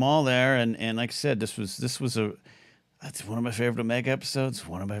 we hit them all there. And like I said, this was that's one of my favorite Omega episodes,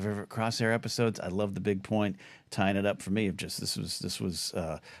 one of my favorite Crosshair episodes. I love the big point, tying it up for me of just this was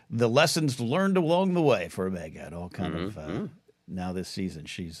the lessons learned along the way for Omega. It all kind of now this season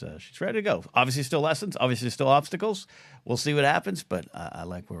she's ready to go. Obviously still lessons, obviously still obstacles. We'll see what happens, but I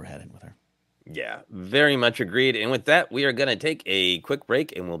like where we're heading with her. Yeah, very much agreed. And with that, we are going to take a quick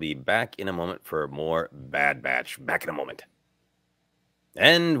break, and we'll be back in a moment for more Bad Batch. Back in a moment.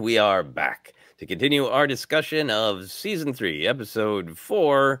 And we are back to continue our discussion of Season 3, Episode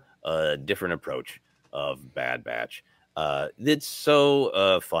 4, A Different Approach of Bad Batch. It's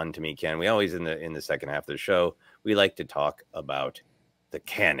so fun to me, Ken. We always, in the second half of the show, we like to talk about the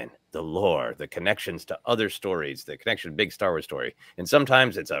canon, the lore, the connections to other stories, the connection to big Star Wars story. And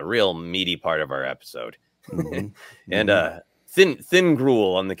sometimes it's a real meaty part of our episode. And thin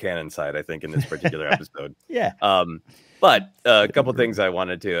gruel on the canon side, I think, in this particular episode. But a couple things I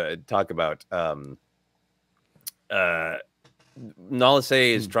wanted to talk about. Nala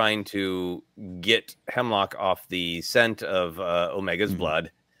Se is trying to get Hemlock off the scent of Omega's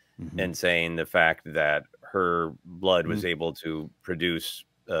blood and saying the fact that her blood was able to produce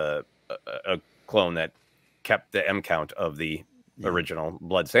a clone that kept the M count of the original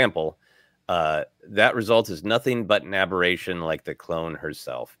blood sample. That result is nothing but an aberration like the clone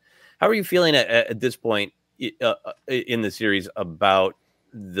herself. How are you feeling at this point in the series about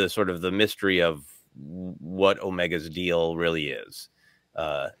the sort of the mystery of what Omega's deal really is,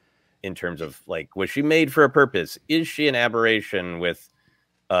 in terms of like, was she made for a purpose? Is she an aberration with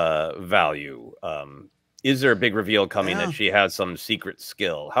value? Is there a big reveal coming that she has some secret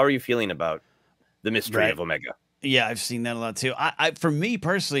skill? How are you feeling about the mystery of Omega? Yeah, I've seen that a lot too. For me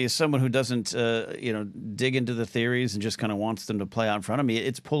personally, as someone who doesn't, dig into the theories and just kind of wants them to play out in front of me,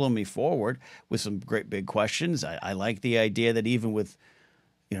 it's pulling me forward with some great big questions. I like the idea that even with,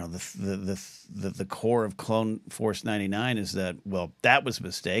 the core of Clone Force 99 is that, well, that was a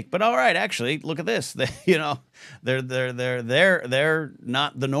mistake, but all right, actually, look at this. They're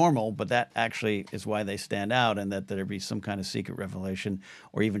not the normal, but that actually is why they stand out, and that there be some kind of secret revelation,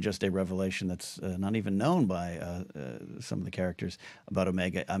 or even just a revelation that's not even known by some of the characters about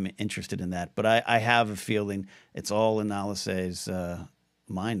Omega. I'm interested in that, but I have a feeling it's all in Nalase's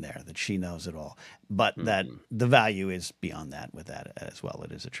mind there, that she knows it all, but that the value is beyond that with that as well.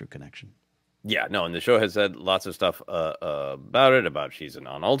 It is a true connection. Yeah, no, and the show has said lots of stuff about it, about she's an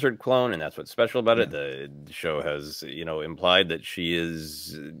unaltered clone, and that's what's special about it. The show has, implied that she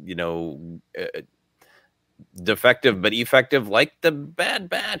is, defective but effective, like the Bad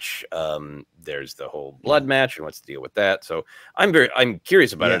Batch. There's the whole blood match, and what's the deal with that? So I'm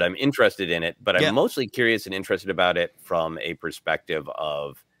curious about it. I'm interested in it, but I'm mostly curious and interested about it from a perspective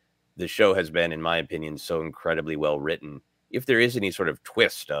of the show has been, in my opinion, so incredibly well written. If there is any sort of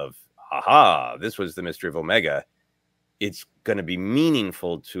twist of, aha, this was the mystery of Omega, it's going to be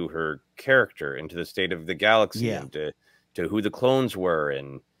meaningful to her character and to the state of the galaxy, and to who the clones were,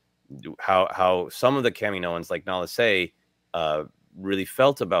 and how some of the Kaminoans, like Nala Se, really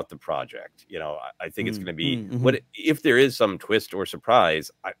felt about the project. You know, I think it's going to be what if there is some twist or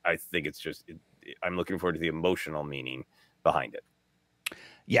surprise. I think it's just I'm looking forward to the emotional meaning behind it.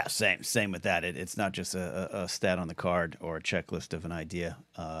 Yeah, same with that. It's not just a stat on the card or a checklist of an idea.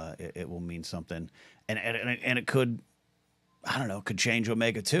 It will mean something, and it could, I don't know, could change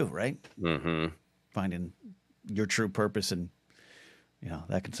Omega too, right? Finding your true purpose, and you know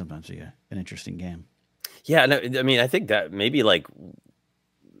that can sometimes be an interesting game. Yeah, no, I mean, I think that maybe like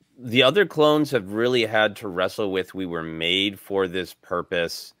the other clones have really had to wrestle with, we were made for this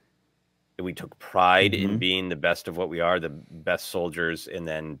purpose. We took pride in being the best of what we are, the best soldiers, and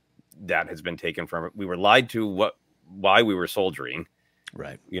then that has been taken from it. We were lied to why we were soldiering.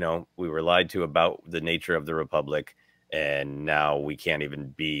 Right. You know, we were lied to about the nature of the Republic, and now we can't even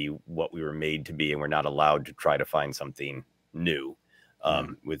be what we were made to be, and we're not allowed to try to find something new.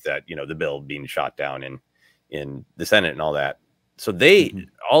 With that, you know, the bill being shot down in the Senate and all that. So they,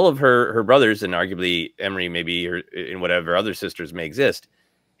 all of her brothers, and arguably Emery, maybe her, and whatever other sisters may exist,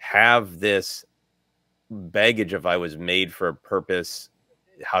 have this baggage of, I was made for a purpose.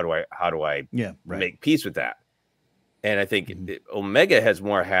 How do I make peace with that? And I think Omega has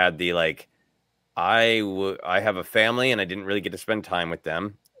more had the like, I have a family and I didn't really get to spend time with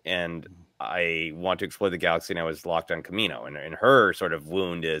them, and I want to explore the galaxy, and I was locked on Camino. And her sort of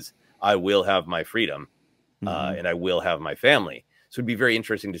wound is, I will have my freedom, and I will have my family. So it'd be very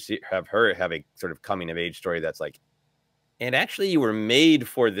interesting to have her have a sort of coming of age story that's like, and actually you were made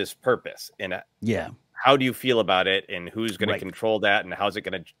for this purpose. And how do you feel about it? And who's going to control that? And how's it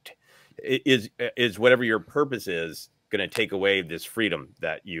going to, is whatever your purpose is going to take away this freedom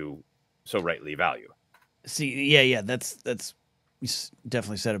that you so rightly value? See, that's you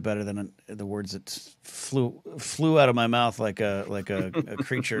definitely said it better than the words that flew out of my mouth like a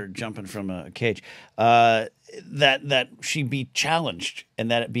creature jumping from a cage. That she be challenged,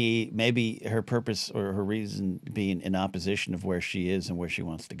 and that it be maybe her purpose or her reason being in opposition of where she is and where she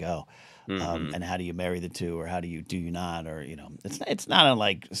wants to go. And how do you marry the two, or how do you not, or you know, it's not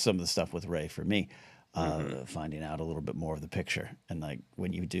unlike some of the stuff with Rey for me. Finding out a little bit more of the picture, and like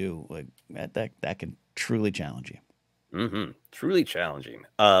when you do, like that can truly challenge you. Truly challenging.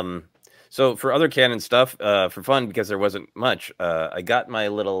 So for other canon stuff, for fun, because there wasn't much, I got my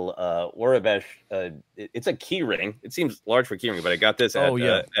little Orabesh. It's a key ring. It seems large for key ring, but I got this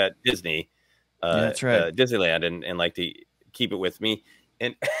at Disney. That's right. Disneyland, and like to keep it with me.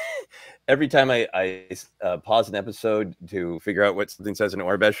 And every time I pause an episode to figure out what something says in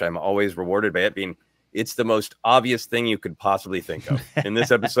Orabesh, I'm always rewarded by it being, it's the most obvious thing you could possibly think of. In this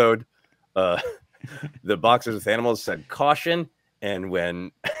episode, the boxes with animals said caution, and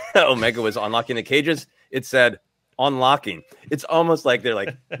when Omega was unlocking the cages, it said unlocking. It's almost like they're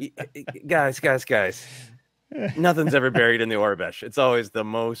like, guys, nothing's ever buried in the Orabesh. It's always the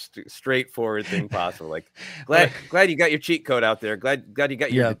most straightforward thing possible. Like, glad you got your cheat code out there. Glad you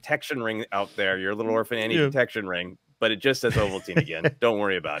got your detection ring out there, your little Orphan Annie detection ring. But it just says Ovaltine again. Don't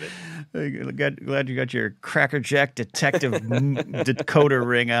worry about it. Glad you got your Cracker Jack detective decoder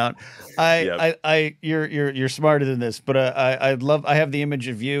ring out. You're smarter than this, but I have the image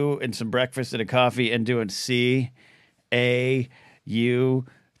of you and some breakfast and a coffee and doing CAUT.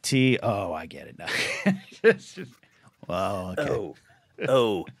 Oh, I get it now. Wow. Okay.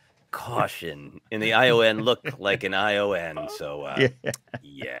 Oh, caution. And the ION looked like an ION. So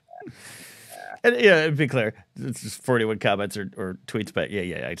yeah. And yeah, to be clear, it's just 41 comments or tweets, but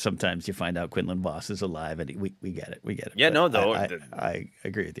sometimes you find out Quinlan Voss is alive, and we get it. Yeah, but I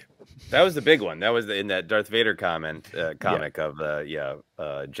agree with you. That was the big one. That was in that Darth Vader comic of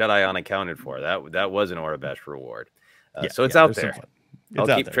Jedi unaccounted for. That was an Orabesh reward. So it's out there. I'll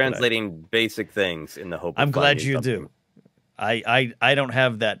keep translating basic things in the hope. I'm glad you do. I don't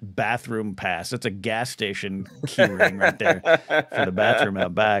have that bathroom pass. It's a gas station key ring right there for the bathroom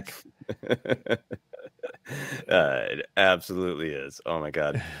out back. It absolutely is. Oh my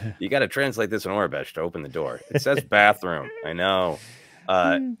god, you got to translate this in Orabesh to open the door. It says bathroom. I know.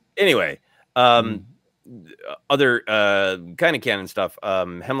 Anyway, other kind of canon stuff.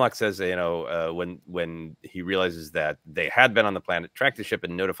 Hemlock says, when he realizes that they had been on the planet, track the ship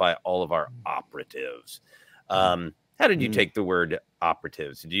and notify all of our operatives. How did you take the word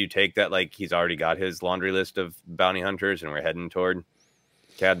operatives? Did you take that like he's already got his laundry list of bounty hunters and we're heading toward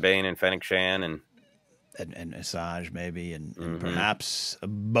Cad Bane and Fennec Shan and Asajj maybe, and perhaps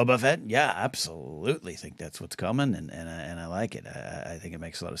Boba Fett? Yeah, absolutely think that's what's coming, and I like it. I think it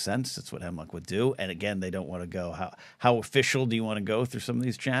makes a lot of sense. That's what Hemlock would do. And again, they don't want to go, how official do you want to go through some of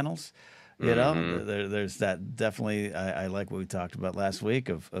these channels? You know, Mm-hmm. there's that definitely. I like what we talked about last week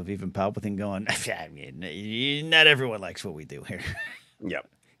of even Palpatine going. I mean, not everyone likes what we do here. Yep.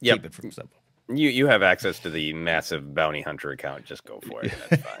 Keep Yep. it from simple. You have access to the massive bounty hunter account. Just go for it.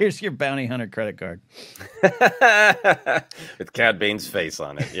 That's fine. Here's your bounty hunter credit card With Cad Bane's face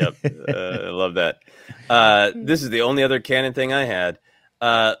on it. Yep. I love that. This is the only other canon thing I had.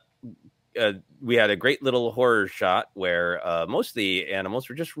 We had a great little horror shot where most of the animals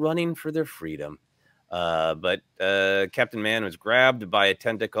were just running for their freedom. But Captain Man was grabbed by a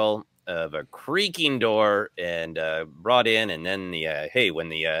tentacle of a creaking door and brought in. And then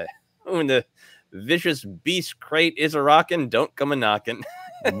when the vicious beast crate is a rocking, don't come a knocking.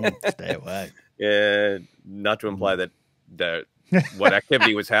 Stay away. Not to imply that what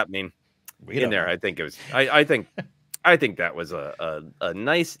activity was happening in there. I think it was. I think that was a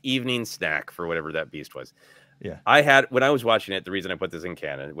nice evening snack for whatever that beast was. Yeah. When I was watching it, the reason I put this in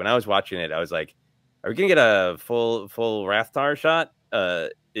canon, when I was watching it, I was like, are we gonna get a full Rathtar shot?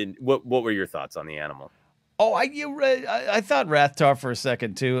 What were your thoughts on the animal? Oh, I thought Rathtar for a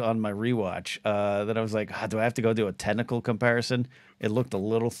second too on my rewatch. That I was like, do I have to go do a tentacle comparison? It looked a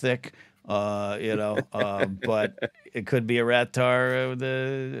little thick, but it could be a Rathtar with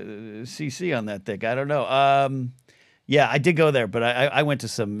a CC on that thick. I don't know. Yeah, I did go there, but I went to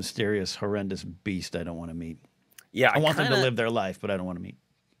some mysterious, horrendous beast I don't want to meet. Yeah, I want them to live their life, but I don't want to meet.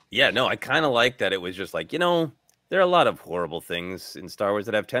 Yeah, no, I kind of like that. It was just like, there are a lot of horrible things in Star Wars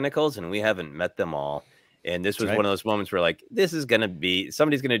that have tentacles, and we haven't met them all. And this was one of those moments where, like, somebody's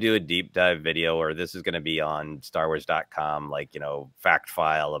going to do a deep dive video, or this is going to be on StarWars.com, like, fact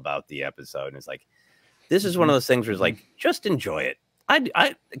file about the episode. And it's like, this is one of those things where it's like, just enjoy it.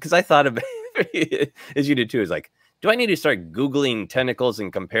 Because I thought of it, as you did too, is like, do I need to start Googling tentacles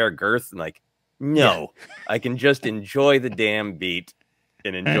and compare girth? And like, no, I can just enjoy the damn beat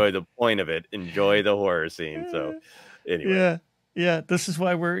and enjoy the point of it, enjoy the horror scene. So anyway. Yeah. This is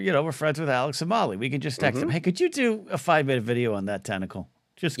why we're friends with Alex and Molly. We can just text them, hey, could you do a 5-minute video on that tentacle?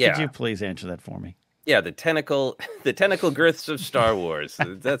 Could you please answer that for me? Yeah, the tentacle girths of Star Wars.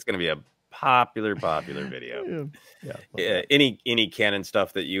 That's going to be a popular video. Yeah. Any canon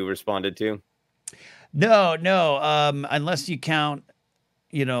stuff that you responded to? No. Unless you count,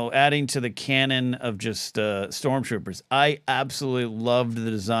 adding to the canon of just stormtroopers. I absolutely loved the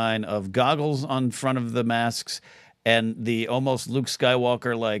design of goggles on front of the masks and the almost Luke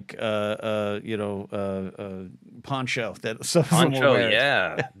Skywalker like poncho that some of them were wearing.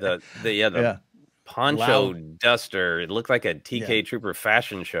 Yeah, the poncho duster. It looked like a TK Trooper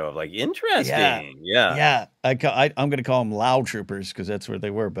fashion show. Like, interesting. Yeah. I'm going to call them Lao Troopers because that's where they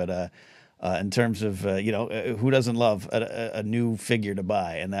were. But in terms of who doesn't love a new figure to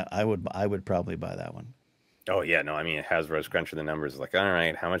buy, and that I would probably buy that one. Oh yeah, no, I mean Hasbro's crunching the numbers. Like, all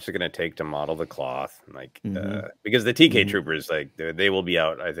right, how much is it going to take to model the cloth? Like, because the TK Troopers, like, they will be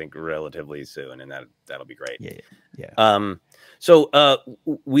out, I think, relatively soon, and that'll be great. Yeah. So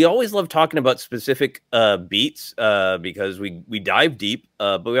we always love talking about specific beats because we dive deep,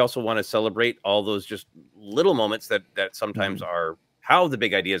 but we also want to celebrate all those just little moments that sometimes are how the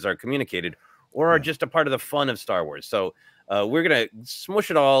big ideas are communicated or are just a part of the fun of Star Wars. So we're going to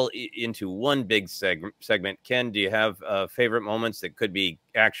smush it all into one big segment. Ken, do you have favorite moments that could be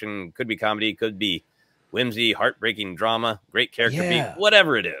action, could be comedy, could be whimsy, heartbreaking drama, great character beat,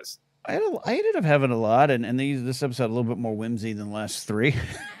 whatever it is? I ended up having a lot, and this episode a little bit more whimsy than the last three,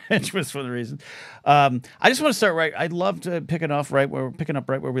 which was for the reason. I just want to start right. I loved picking up right where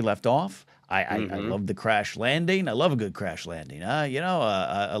we left off. I love the crash landing. I love a good crash landing.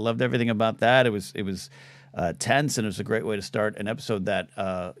 I loved everything about that. It was tense, and it was a great way to start an episode that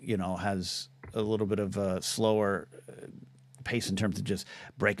has a little bit of a slower pace in terms of just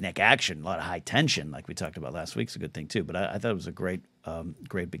breakneck action, a lot of high tension, like we talked about last week's a good thing too. But I thought it was a great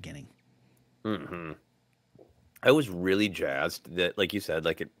beginning. I was really jazzed that, like you said,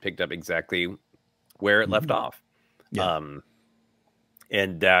 like it picked up exactly where it left off.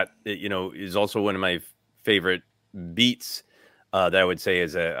 And that, is also one of my favorite beats that I would say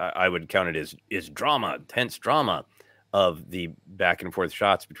I would count it as drama, tense drama of the back and forth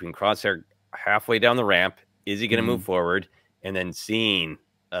shots between Crosshair halfway down the ramp. Is he going to move forward? And then seeing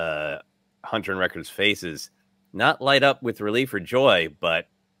Hunter and Wrecker's faces not light up with relief or joy, but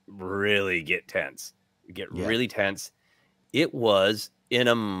really get tense. Really tense. It was an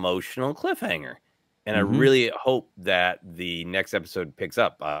emotional cliffhanger. And I really hope that the next episode picks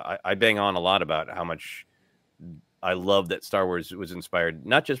up. I bang on a lot about how much I love that Star Wars was inspired,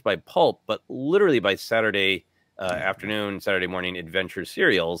 not just by pulp, but literally by Saturday afternoon, Saturday morning adventure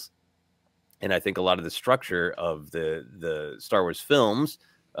serials. And I think a lot of the structure of the Star Wars films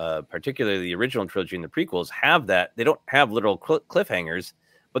particularly the original trilogy and the prequels, have that. They don't have literal cliffhangers,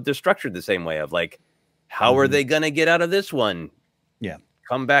 but they're structured the same way of like, how are they going to get out of this one? Yeah.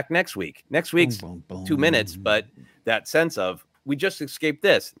 Come back next week. Next week's 2 minutes, but that sense of, we just escaped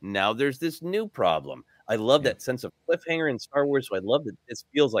this. Now there's this new problem. I love that sense of cliffhanger in Star Wars. So I love that this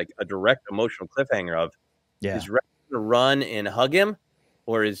feels like a direct emotional cliffhanger of, is Rex going to run and hug him?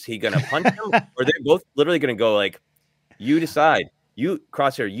 Or is he going to punch him? Or are they both literally going to go like, you decide. You,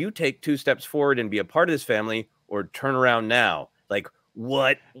 Crosshair, you take 2 steps forward and be a part of this family, or turn around now. Like,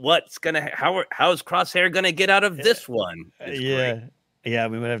 what's going to, how's Crosshair going to get out of this one? Great. Yeah,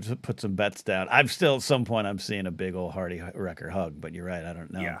 we would have to put some bets down. I'm still, at some point, I'm seeing a big old Hardy Wrecker hug, but you're right. I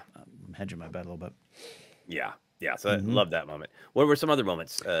don't know. Yeah. I'm hedging my bet a little bit. Yeah. So I love that moment. What were some other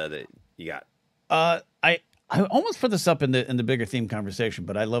moments that you got? I almost put this up in the bigger theme conversation,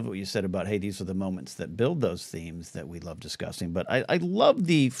 but I love what you said about, hey, these are the moments that build those themes that we love discussing. But I love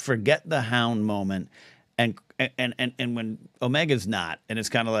the forget the hound moment, and when Omega's not, and it's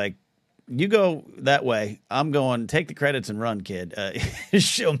kind of like, you go that way, I'm going, take the credits and run, kid.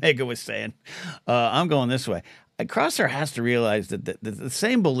 Omega was saying, I'm going this way. Crosshair has to realize that the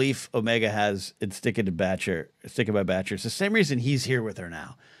same belief Omega has in sticking by Batcher, it's the same reason he's here with her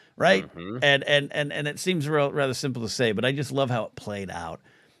now, right? And it seems rather simple to say, but I just love how it played out.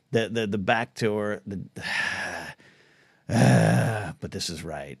 The back to her, but this is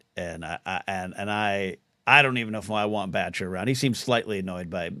right, and I don't even know if I want Batcher around. He seems slightly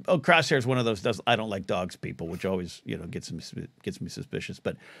annoyed by it. Crosshair is one of those I don't like dogs people, which always gets me suspicious.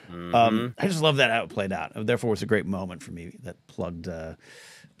 But I just love that how it played out. Therefore, it's a great moment for me that plugged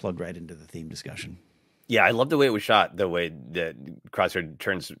right into the theme discussion. Yeah, I love the way it was shot. The way that Crosshair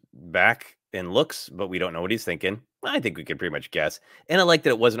turns back and looks, but we don't know what he's thinking. I think we can pretty much guess. And I like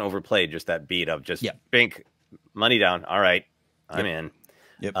that it wasn't overplayed. Just that beat of just bink, money down. All right, I'm in.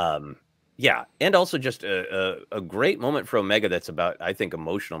 Yep. Yeah, and also just a great moment for Omega that's about, I think,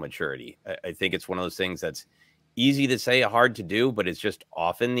 emotional maturity. I think it's one of those things that's easy to say, hard to do, but it's just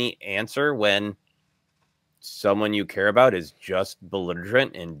often the answer when someone you care about is just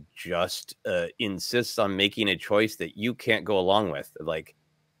belligerent and just insists on making a choice that you can't go along with. Like,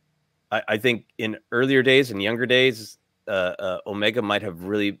 I think in earlier days and younger days, Omega might have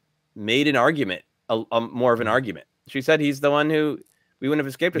really made an argument, more of an argument. She said he's the one who we wouldn't have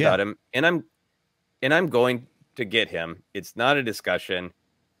escaped without him, and I'm going to get him. It's not a discussion.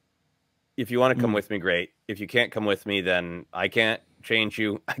 If you want to come with me, great. If you can't come with me, then I can't change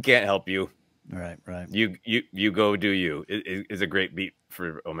you. I can't help you. Right. You go do you. It is a great beat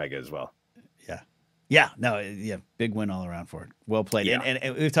for Omega as well. Big win all around for it. Well played. Yeah.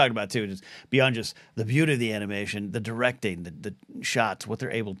 And we've talked about too, just beyond just the beauty of the animation, the directing, the shots, what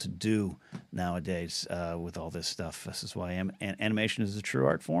they're able to do nowadays with all this stuff. This is why animation is a true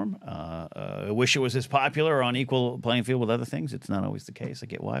art form. I wish it was as popular or on equal playing field with other things. It's not always the case. I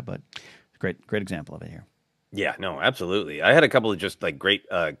get why, but great example of it here. Yeah, no, absolutely. I had a couple of just like great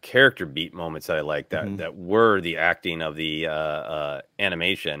character beat moments that I liked that were the acting of the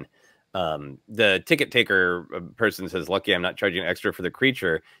animation. The ticket taker person says, "Lucky I'm not charging extra for the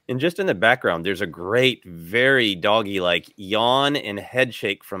creature." And just in the background, there's a great, very doggy-like yawn and head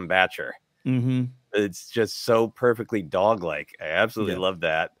shake from Batcher. It's just so perfectly dog-like. I absolutely love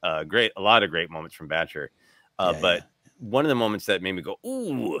that. A lot of great moments from Batcher. But one of the moments that made me go,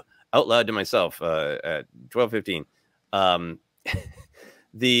 ooh, out loud to myself at 12:15.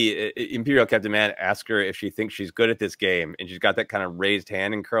 The Imperial Captain Man asked her if she thinks she's good at this game, and she's got that kind of raised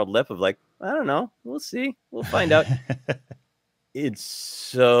hand and curled lip of like, I don't know, we'll see, we'll find out. It's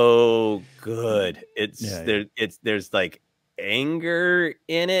so good. There's like anger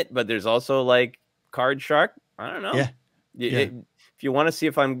in it, but there's also like card shark. I don't know. If you want to see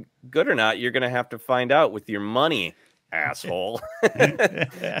if I'm good or not, you're gonna have to find out with your money, asshole.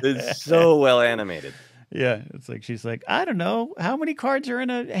 It's so well animated. Yeah, it's like she's like, I don't know. How many cards are in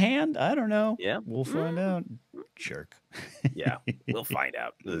a hand? I don't know. Yeah. We'll find out. Jerk. Yeah, we'll find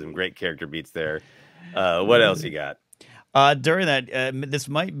out. There's some great character beats there. What else you got? During that, this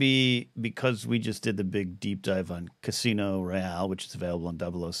might be because we just did the big deep dive on Casino Royale, which is available on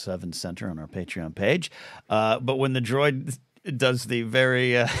ForceCenter on our Patreon page. But when the droid does the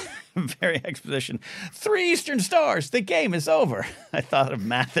very, very exposition, 3 Eastern Stars, the game is over. I thought of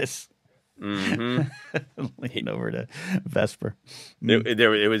Mathis. Lean over to Vesper.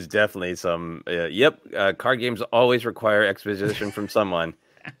 It was definitely some. Card games always require exposition from someone.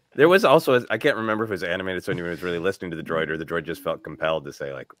 There was also, I can't remember if it was animated, so anyone was really listening to the droid, or the droid just felt compelled to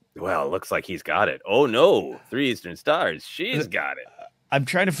say, like, well, it looks like he's got it. Oh no, 3 Eastern Stars, she's got it. I'm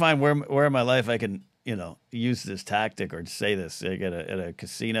trying to find where in my life I can use this tactic or say this like at a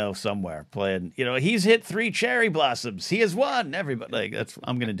casino somewhere playing, he's hit 3 cherry blossoms. He has won. Everybody, like,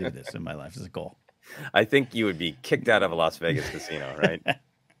 I'm going to do this in my life as a goal. I think you would be kicked out of a Las Vegas casino, right?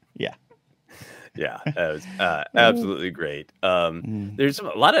 Yeah. Yeah, that was absolutely great. There's a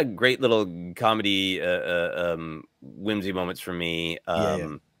lot of great little comedy, whimsy moments for me.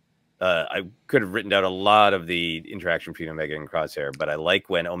 I could have written down a lot of the interaction between Omega and Crosshair, but I like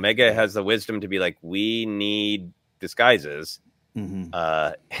when Omega has the wisdom to be like, we need disguises. And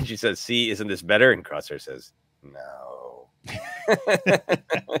she says, see, isn't this better? And Crosshair says, no.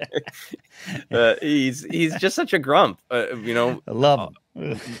 He's just such a grump. I love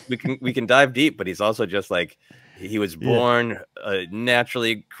him. we can dive deep, but he's also just like, he was born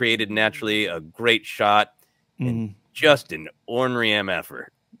naturally, created naturally, a great shot, and just an ornery MFer.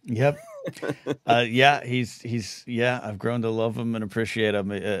 Yep. He's I've grown to love him and appreciate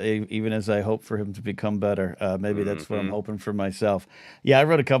him, even as I hope for him to become better. Maybe that's what I'm hoping for myself. Yeah, I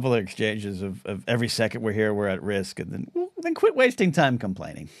wrote a couple of exchanges of every second we're here, we're at risk, and then quit wasting time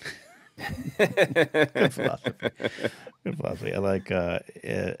complaining. Good philosophy. Good philosophy. I like,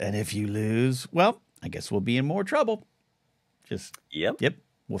 and if you lose, well, I guess we'll be in more trouble. Just yep,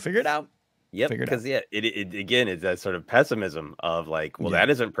 we'll figure it out. Yep, because it again is that sort of pessimism of like, well, that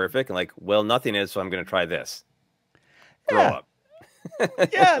isn't perfect, and like, well, nothing is, so I'm going to try this. Grow up.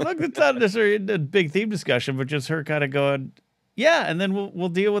 Yeah, look, it's not necessarily a big theme discussion, but just her kind of going, and then we'll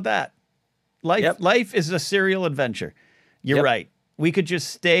deal with that. Life is a serial adventure. You're right. We could just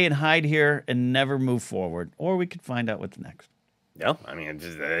stay and hide here and never move forward, or we could find out what's next. Yeah, I mean, I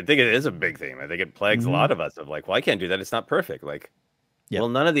think it is a big theme. I think it plagues a lot of us of like, well, I can't do that. It's not perfect. Like, well,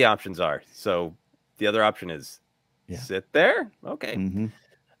 none of the options are. So the other option is sit there. Okay.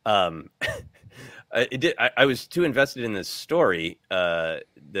 I was too invested in this story. When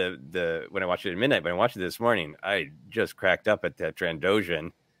I watched it at midnight, but I watched it this morning, I just cracked up at that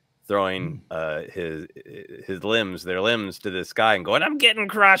Trandoshan throwing their limbs to the sky and going, I'm getting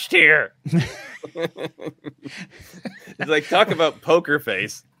crushed here. It's like, talk about poker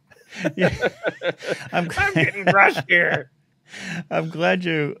face. I'm getting crushed here. I'm glad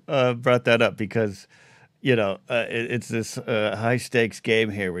you brought that up because, it's this high stakes game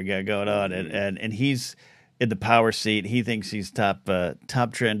here we got going on, and he's in the power seat. He thinks he's top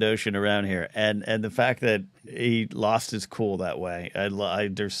Trandoshan around here, and the fact that he lost his cool that way,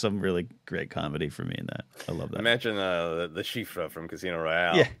 there's some really great comedy for me in that. I love that. Imagine the Shifra from Casino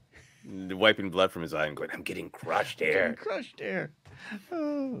Royale, wiping blood from his eye and going, "I'm getting crushed here."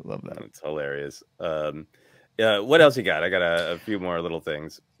 Oh, love that. It's hilarious. What else you got? I got a few more little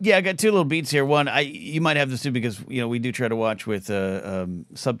things. Yeah, I got 2 little beats here. One, you might have this too because we do try to watch with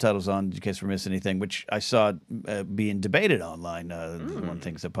subtitles on in case we're missing anything, which I saw being debated online. One of the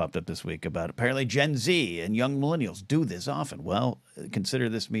things that popped up this week about apparently Gen Z and young millennials do this often. Well, consider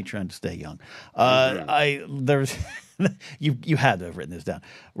this me trying to stay young. There's you had to have written this down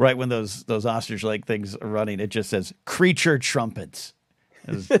right when those ostrich-like things are running. It just says creature trumpets.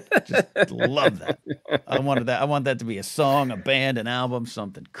 Just love that. I wanted that. I want that to be a song, a band, an album,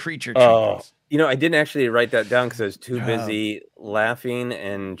 something. Creature trumpets. I didn't actually write that down because I was too busy laughing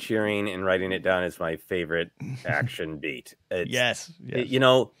and cheering and writing it down as my favorite action beat. Yes.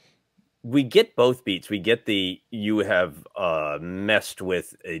 We get both beats. We get you have messed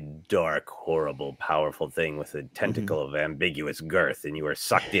with a dark, horrible, powerful thing with a tentacle of ambiguous girth, and you are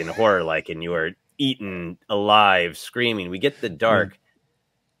sucked in horror-like, and you are eaten alive, screaming. We get the dark.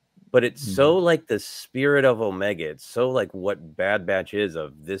 But it's so like the spirit of Omega. It's so like what Bad Batch is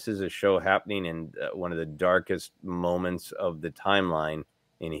of. This is a show happening in one of the darkest moments of the timeline.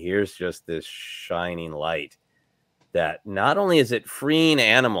 And here's just this shining light that not only is it freeing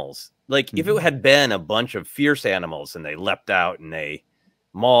animals, like if it had been a bunch of fierce animals and they leapt out and they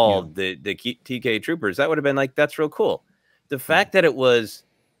mauled the TK troopers, that would have been like, that's real cool. The fact that it was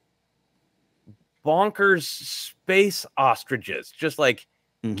bonkers space ostriches, just like,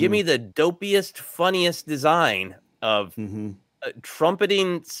 give me the dopiest, funniest design of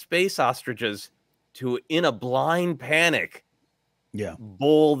trumpeting space ostriches to, in a blind panic,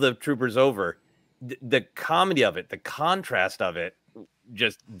 bowl the troopers over. The comedy of it, the contrast of it,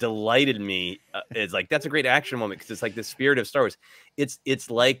 just delighted me. It's like, that's a great action moment because it's like the spirit of Star Wars. It's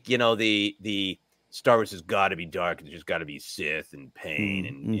like, the Star Wars has got to be dark. There's just got to be Sith and pain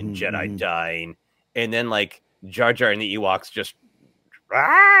and Jedi dying, and then like Jar Jar and the Ewoks just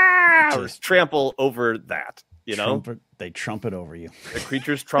trample over that, they trumpet over you. The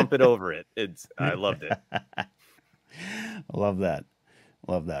creatures trumpet over it. I loved it. I love that.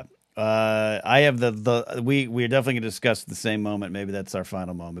 I have we're definitely going to discuss the same moment. Maybe that's our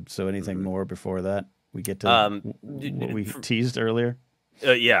final moment. So anything more before that? We get to what we teased earlier.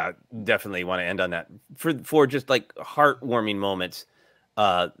 Yeah, definitely want to end on that for just like heartwarming moments.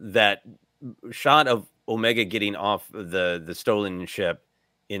 That shot of Omega getting off the stolen ship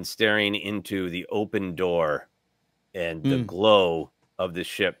and staring into the open door and the glow of the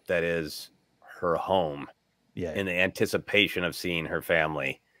ship that is her home. Yeah, in the anticipation of seeing her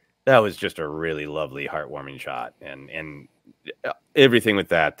family. That was just a really lovely, heartwarming shot, and everything with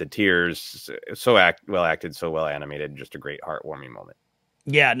that, the tears, so well acted, so well animated, just a great heartwarming moment.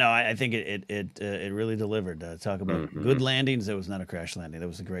 Yeah, no, I think it really delivered. Talk about good landings. It was not a crash landing. That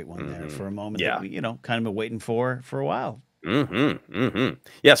was a great one there for a moment that we, kind of been waiting for a while.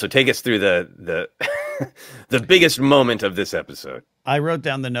 Yeah, so take us through the the biggest moment of this episode. I wrote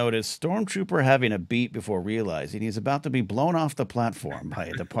down the note as Stormtrooper having a beat before realizing he's about to be blown off the platform by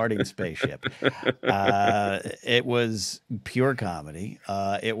a departing spaceship. It was pure comedy.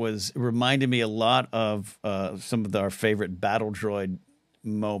 It reminded me a lot of some of our favorite battle droid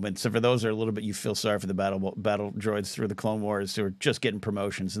moments. So for those who are a little bit, you feel sorry for the battle droids through the Clone Wars who are just getting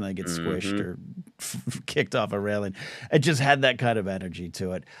promotions and they get squished or kicked off a railing. It just had that kind of energy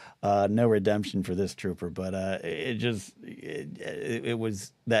to it. No redemption for this trooper, but it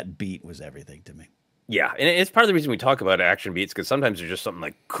was, that beat was everything to me. Yeah, and it's part of the reason we talk about action beats, because sometimes there's just something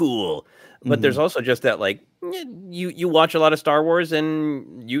like cool, but there's also just that, like, you watch a lot of Star Wars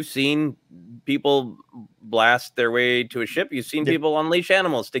and you've seen people blast their way to a ship. You've seen people unleash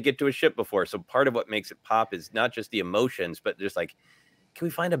animals to get to a ship before. So part of what makes it pop is not just the emotions, but just like, can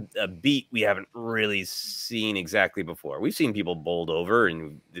we find a beat we haven't really seen exactly before? We've seen people bowled over,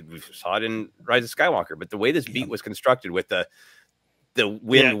 and we saw it in Rise of Skywalker, but the way this beat was constructed with the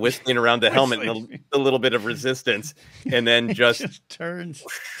wind whistling around the helmet and a little bit of resistance, and then just turns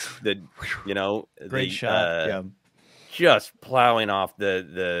great shot. Just plowing off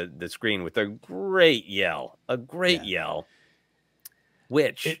the screen with a great yell,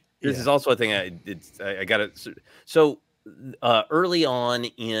 which this is also a thing I got it. So early on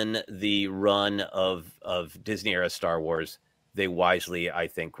in the run of Disney era Star Wars, they wisely, I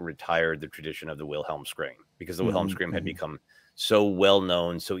think, retired the tradition of the Wilhelm scream, because the Wilhelm scream had become so well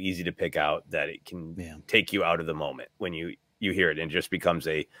known, so easy to pick out, that it can take you out of the moment when you hear it, and it just becomes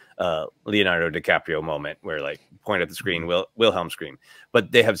a Leonardo DiCaprio moment where, like, point at the screen, Wilhelm scream.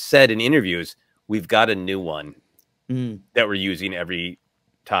 But they have said in interviews, we've got a new one that we're using every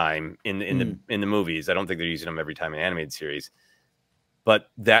time in the movies. I don't think they're using them every time in animated series, but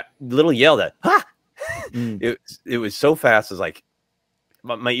that little yell, that it was so fast. It's like,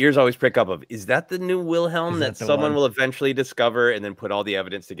 my ears always prick up of, is that the new Wilhelm that someone will eventually discover and then put all the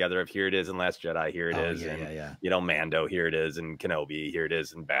evidence together of, here it is in Last Jedi, here it is, Mando, here it is, and Kenobi, here it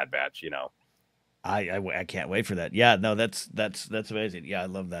is, and Bad Batch, I can't wait for that. Yeah, no, that's amazing. Yeah, I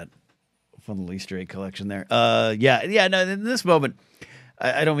love that fun little Easter egg collection there. No, in this moment,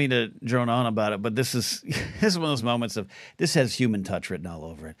 I don't mean to drone on about it, but this is one of those moments of, this has human touch written all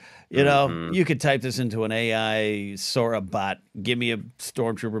over it. You could type this into an AI Sora bot. Give me a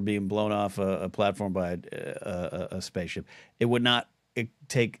stormtrooper being blown off a platform by a spaceship. It would not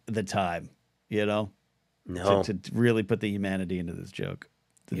take the time, to really put the humanity into this joke.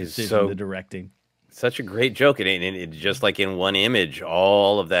 The decision, the directing. Such a great joke. And it just like in one image,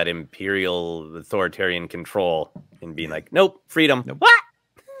 all of that imperial authoritarian control, and being like, nope, freedom. Nope. What?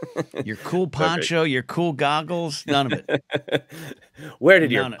 Your cool poncho, your cool goggles, none of it. Where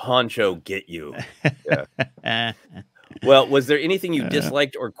did your poncho get you? Yeah. Well, was there anything you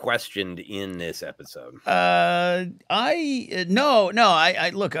disliked or questioned in this episode? I'm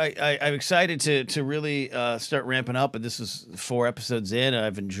excited to really start ramping up. But this is 4 episodes in, and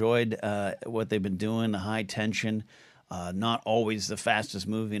I've enjoyed what they've been doing. The high tension, not always the fastest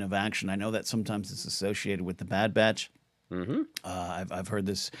moving of action. I know that sometimes it's associated with the Bad Batch. I've heard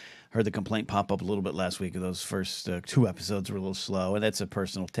the complaint pop up a little bit last week. Of those first 2 episodes were a little slow, and that's a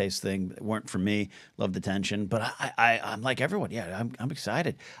personal taste thing. They weren't for me. Love the tension, but I'm like everyone. Yeah, I'm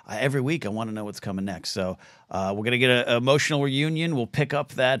excited. Every week I want to know what's coming next. So we're gonna get an emotional reunion. We'll pick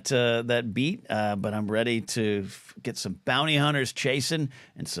up that beat, but I'm ready to get some bounty hunters chasing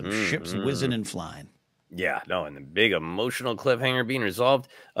and some ships whizzing and flying. Yeah, no, and the big emotional cliffhanger being resolved.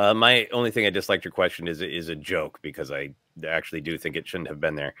 My only thing I disliked your question is a joke, because I actually do think it shouldn't have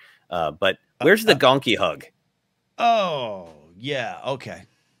been there. But where's the Gonky hug? Oh, yeah, okay.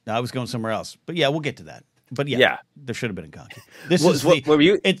 No, I was going somewhere else, but yeah, we'll get to that. But yeah. There should have been a Gonky. This is what were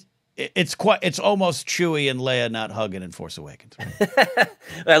you? It's almost Chewie and Leia not hugging in Force Awakens. Right?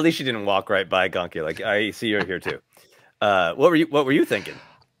 Well, at least you didn't walk right by Gonky. Like, I see you're here too. What were you thinking?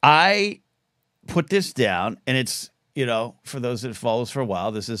 I put this down, and it's, for those that follow us for a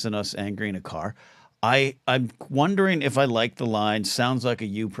while, this isn't us angering a car. I'm wondering if I like the line, sounds like a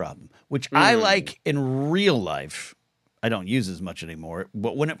you problem, which I like in real life. I don't use as much anymore.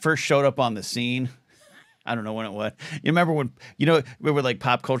 But when it first showed up on the scene, I don't know when it was. You remember when, remember like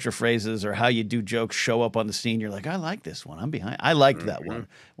pop culture phrases or how you do jokes show up on the scene? You're like, I like this one. I'm behind. I liked that one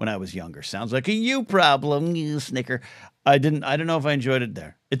when I was younger. Sounds like a you problem, you snicker. I don't know if I enjoyed it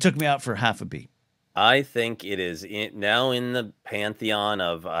there. It took me out for half a beat. I think it is now in the pantheon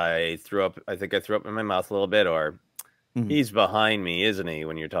of I think I threw up in my mouth a little bit, or he's behind me, isn't he?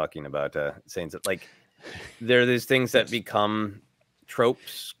 When you're talking about saying that, like, there are these things that become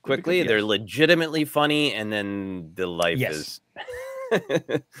tropes quickly. Yes. They're legitimately funny, and then the life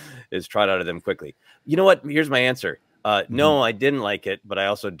is trot out of them quickly. You know what? Here's my answer. No, I didn't like it, but I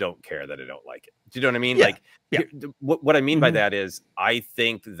also don't care that I don't like it. Do you know what I mean? Yeah. Like, what I mean by that is I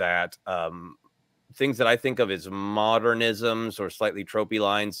think that things that I think of as modernisms or slightly tropey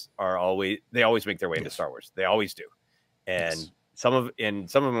lines are always make their way into Star Wars. They always do. And some of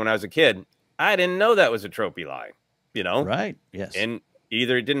them when I was a kid, I didn't know that was a tropey line, Right. Yes. And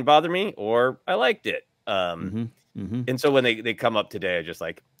either it didn't bother me or I liked it. And so when they come up today, I just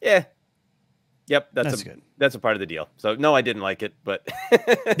like, yep, that's good. That's a part of the deal. So no, I didn't like it, but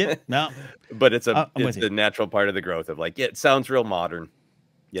no, but it's the natural part of the growth of like, it sounds real modern.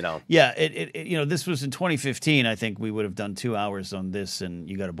 Yeah, it this was in 2015. I think we would have done 2 hours on this, and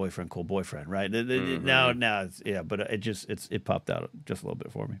You Got a Boyfriend, Cool Boyfriend, right? Now it's, but it popped out just a little bit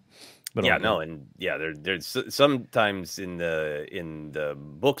for me. But there's sometimes in the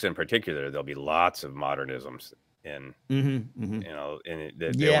books in particular, there'll be lots of modernisms, and and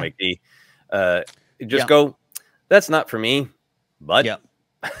they'll make me go, that's not for me, but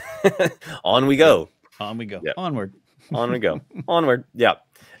on we go, onward, on we go, onward,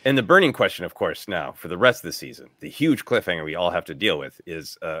 And the burning question, of course, now for the rest of the season, the huge cliffhanger we all have to deal with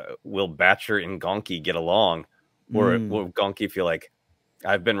is, will Batcher and Gonky get along, or will Gonky feel like,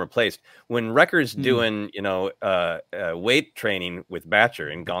 I've been replaced? When Wrecker's doing, weight training with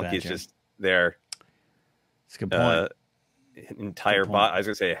Batcher, and Gonky's just there. That's a good point. Entire body, I was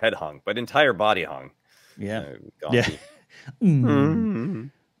going to say head hung, but entire body hung. Yeah. Gonky.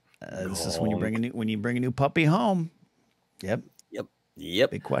 This is when you bring a new puppy home.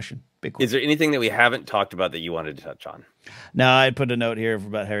 Yep. Big question. Is there anything that we haven't talked about that you wanted to touch on? No, I put a note here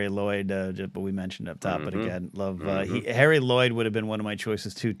about Harry Lloyd, but we mentioned up top. But again, Harry Lloyd would have been one of my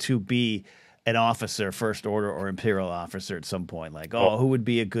choices to be an officer, First Order or Imperial officer at some point. Like, who would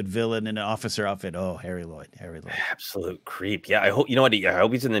be a good villain in an officer outfit? Oh, Harry Lloyd. Absolute creep. Yeah, I hope I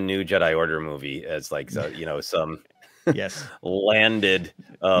hope he's in the new Jedi Order movie as like some landed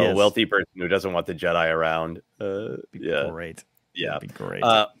wealthy person who doesn't want the Jedi around. Great. Yeah, that'd be great.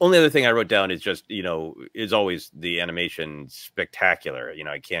 Only other thing I wrote down is just, is always the animation spectacular.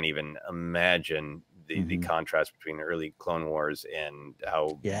 I can't even imagine the contrast between the early Clone Wars and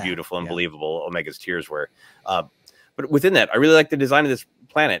how beautiful and believable Omega's tears were. But within that, I really like the design of this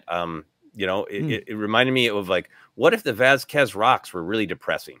planet. It reminded me of like, what if the Vazquez rocks were really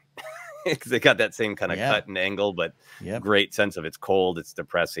depressing? Because they got that same kind of cut and angle, but great sense of it's cold, it's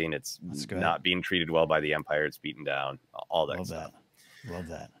depressing, it's not being treated well by the Empire, it's beaten down, all that stuff. Love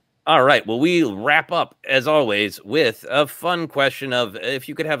that. All right, well, we wrap up, as always, with a fun question of, if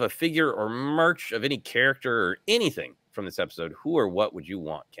you could have a figure or merch of any character or anything from this episode, who or what would you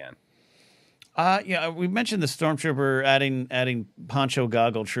want, Ken? We mentioned the Stormtrooper, adding Poncho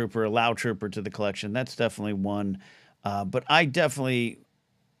Goggle Trooper, Lao Trooper to the collection. That's definitely one. But I definitely...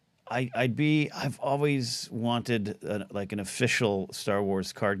 I've always wanted like an official Star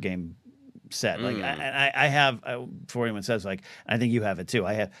Wars card game set. Like I have, before anyone says, like, I think you have it too.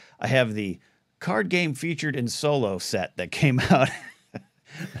 I have the card game featured in Solo set that came out.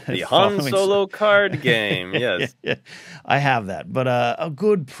 The Han Solo card game. Yes. I have that, but a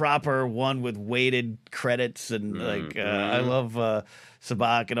good proper one with weighted credits and I love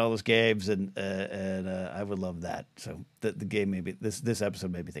Sabak and all those games, and I would love that. So the game maybe this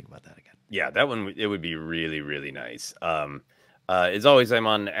episode made me think about that again. Yeah, that one, it would be really, really nice. As always, I'm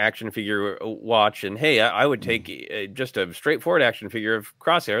on action figure watch, and hey, I would take just a straightforward action figure of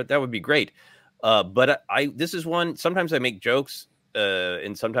Crosshair. That would be great. But this is one. Sometimes I make jokes,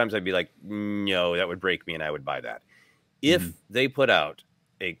 and sometimes I'd be like, no, that would break me, and I would buy that. If they put out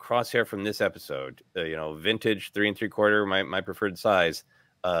a Crosshair from this episode, vintage 3 3/4, my preferred size,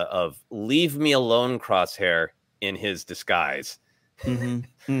 of leave me alone Crosshair in his disguise.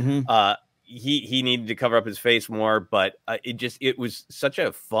 he needed to cover up his face more, but it was such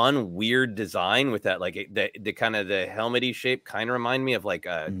a fun, weird design with that, like the kind of the helmety shape kind of remind me of like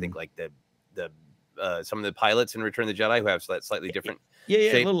I think like the some of the pilots in Return of the Jedi who have slightly different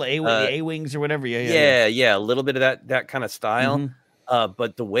shape. Little A-wings or whatever. Yeah, a little bit of that kind of style.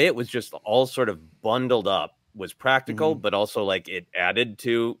 But the way it was just all sort of bundled up was practical, but also like it added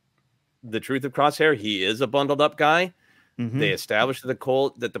to the truth of Crosshair. He is a bundled up guy. They established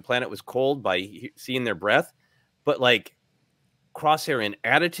that the planet was cold by seeing their breath, but like Crosshair in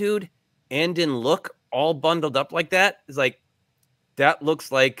attitude and in look, all bundled up like that is like, that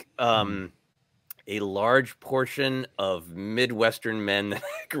looks like a large portion of Midwestern men that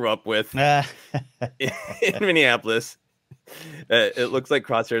I grew up with in Minneapolis. It looks like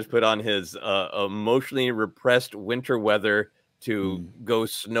Crosshair's put on his emotionally repressed winter weather to go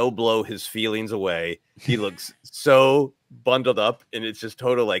snow blow his feelings away. He looks so bundled up, and it's just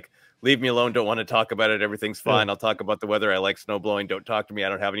total like, leave me alone, don't want to talk about it, everything's fine. I'll talk about the weather, I like snow blowing, don't talk to me, I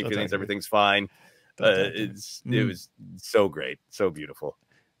don't have any feelings, everything's fine. It was so great, so beautiful.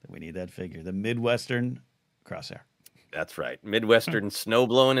 We need that figure, the Midwestern Crosshair. That's right, Midwestern snow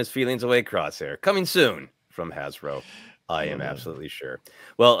blowing his feelings away Crosshair, coming soon from Hasbro. I am absolutely sure.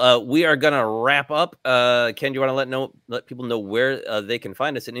 Well, we are going to wrap up. Ken, do you want to let people know where they can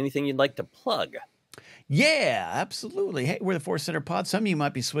find us and anything you'd like to plug? Yeah, absolutely. Hey, we're the ForceCenter Pod. Some of you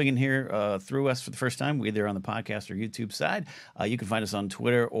might be swinging here through us for the first time, either on the podcast or YouTube side. You can find us on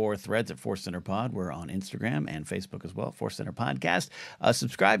Twitter or Threads at ForceCenter Pod. We're on Instagram and Facebook as well, ForceCenter Podcast.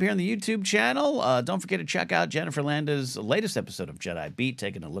 Subscribe here on the YouTube channel. Don't forget to check out Jennifer Landa's latest episode of Jedi Beat,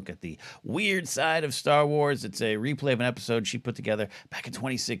 taking a look at the weird side of Star Wars. It's a replay of an episode she put together back in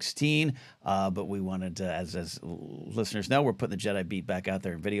 2016. But we wanted to, as listeners know, we're putting the Jedi Beat back out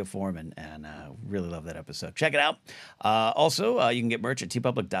there in video form, and really love that episode. Check it out. Also, you can get merch at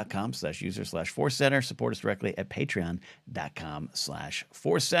tpublic.com/user/ForceCenter. Support us directly at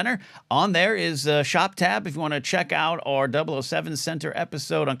patreon.com/ForceCenter. On there is a shop tab if you want to check out our 007 Center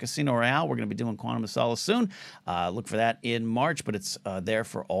episode on Casino Royale. We're going to be doing Quantum of Solace soon. Look for that in March, but it's there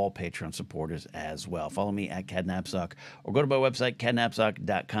for all Patreon supporters as well. Follow me at Napzok, or go to my website,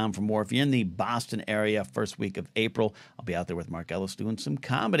 napzok.com, for more. If you're in the Boston area, first week of April, I'll be out there with Mark Ellis doing some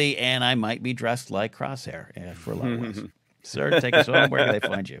comedy, and I might be dressed like Crosshair for a lot of ways. Sir, take us home. Where can they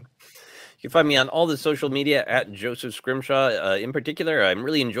find you? You can find me on all the social media at Joseph Scrimshaw. In particular, I'm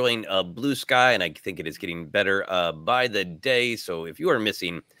really enjoying Blue Sky, and I think it is getting better by the day. So if you are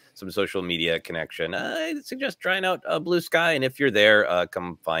missing some social media connection, I suggest trying out Blue Sky. And if you're there,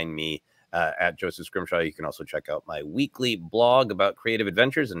 come find me at Joseph Scrimshaw. You can also check out my weekly blog about creative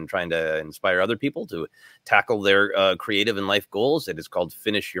adventures and trying to inspire other people to tackle their creative and life goals. It is called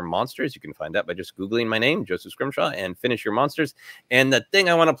Finish Your Monsters. You can find that by just Googling my name, Joseph Scrimshaw, and Finish Your Monsters. And the thing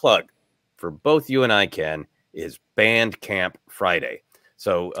I want to plug for both you and I, Ken, is Bandcamp Friday.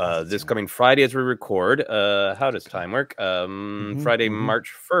 So this coming Friday as we record, how does time work? Friday,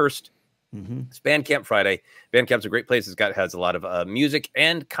 March 1st. It's Bandcamp Friday. Bandcamp's a great place. Has a lot of music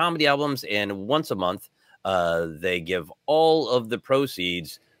and comedy albums, and once a month they give all of the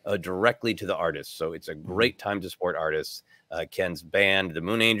proceeds directly to the artists. So it's a great time to support artists. Ken's band, the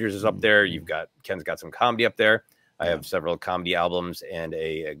Moon Angels, is up there. Ken's got some comedy up there. I have several comedy albums and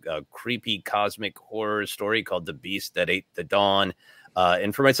a creepy cosmic horror story called The Beast That Ate the Dawn.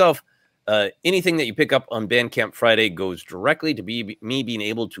 And for myself, anything that you pick up on Bandcamp Friday goes directly to me being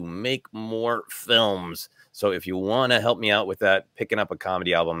able to make more films. So if you want to help me out with that, picking up a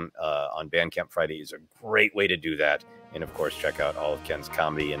comedy album on Bandcamp Friday is a great way to do that. And of course, check out all of Ken's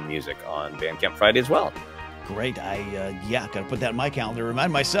comedy and music on Bandcamp Friday as well. Great. Got to put that in my calendar.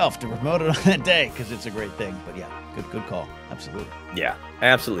 Remind myself to promote it on that day, because it's a great thing. But yeah, good call. Absolutely. Yeah,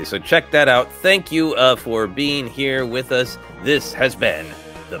 absolutely. So check that out. Thank you for being here with us. This has been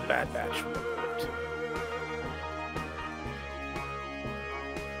The Bad Batch.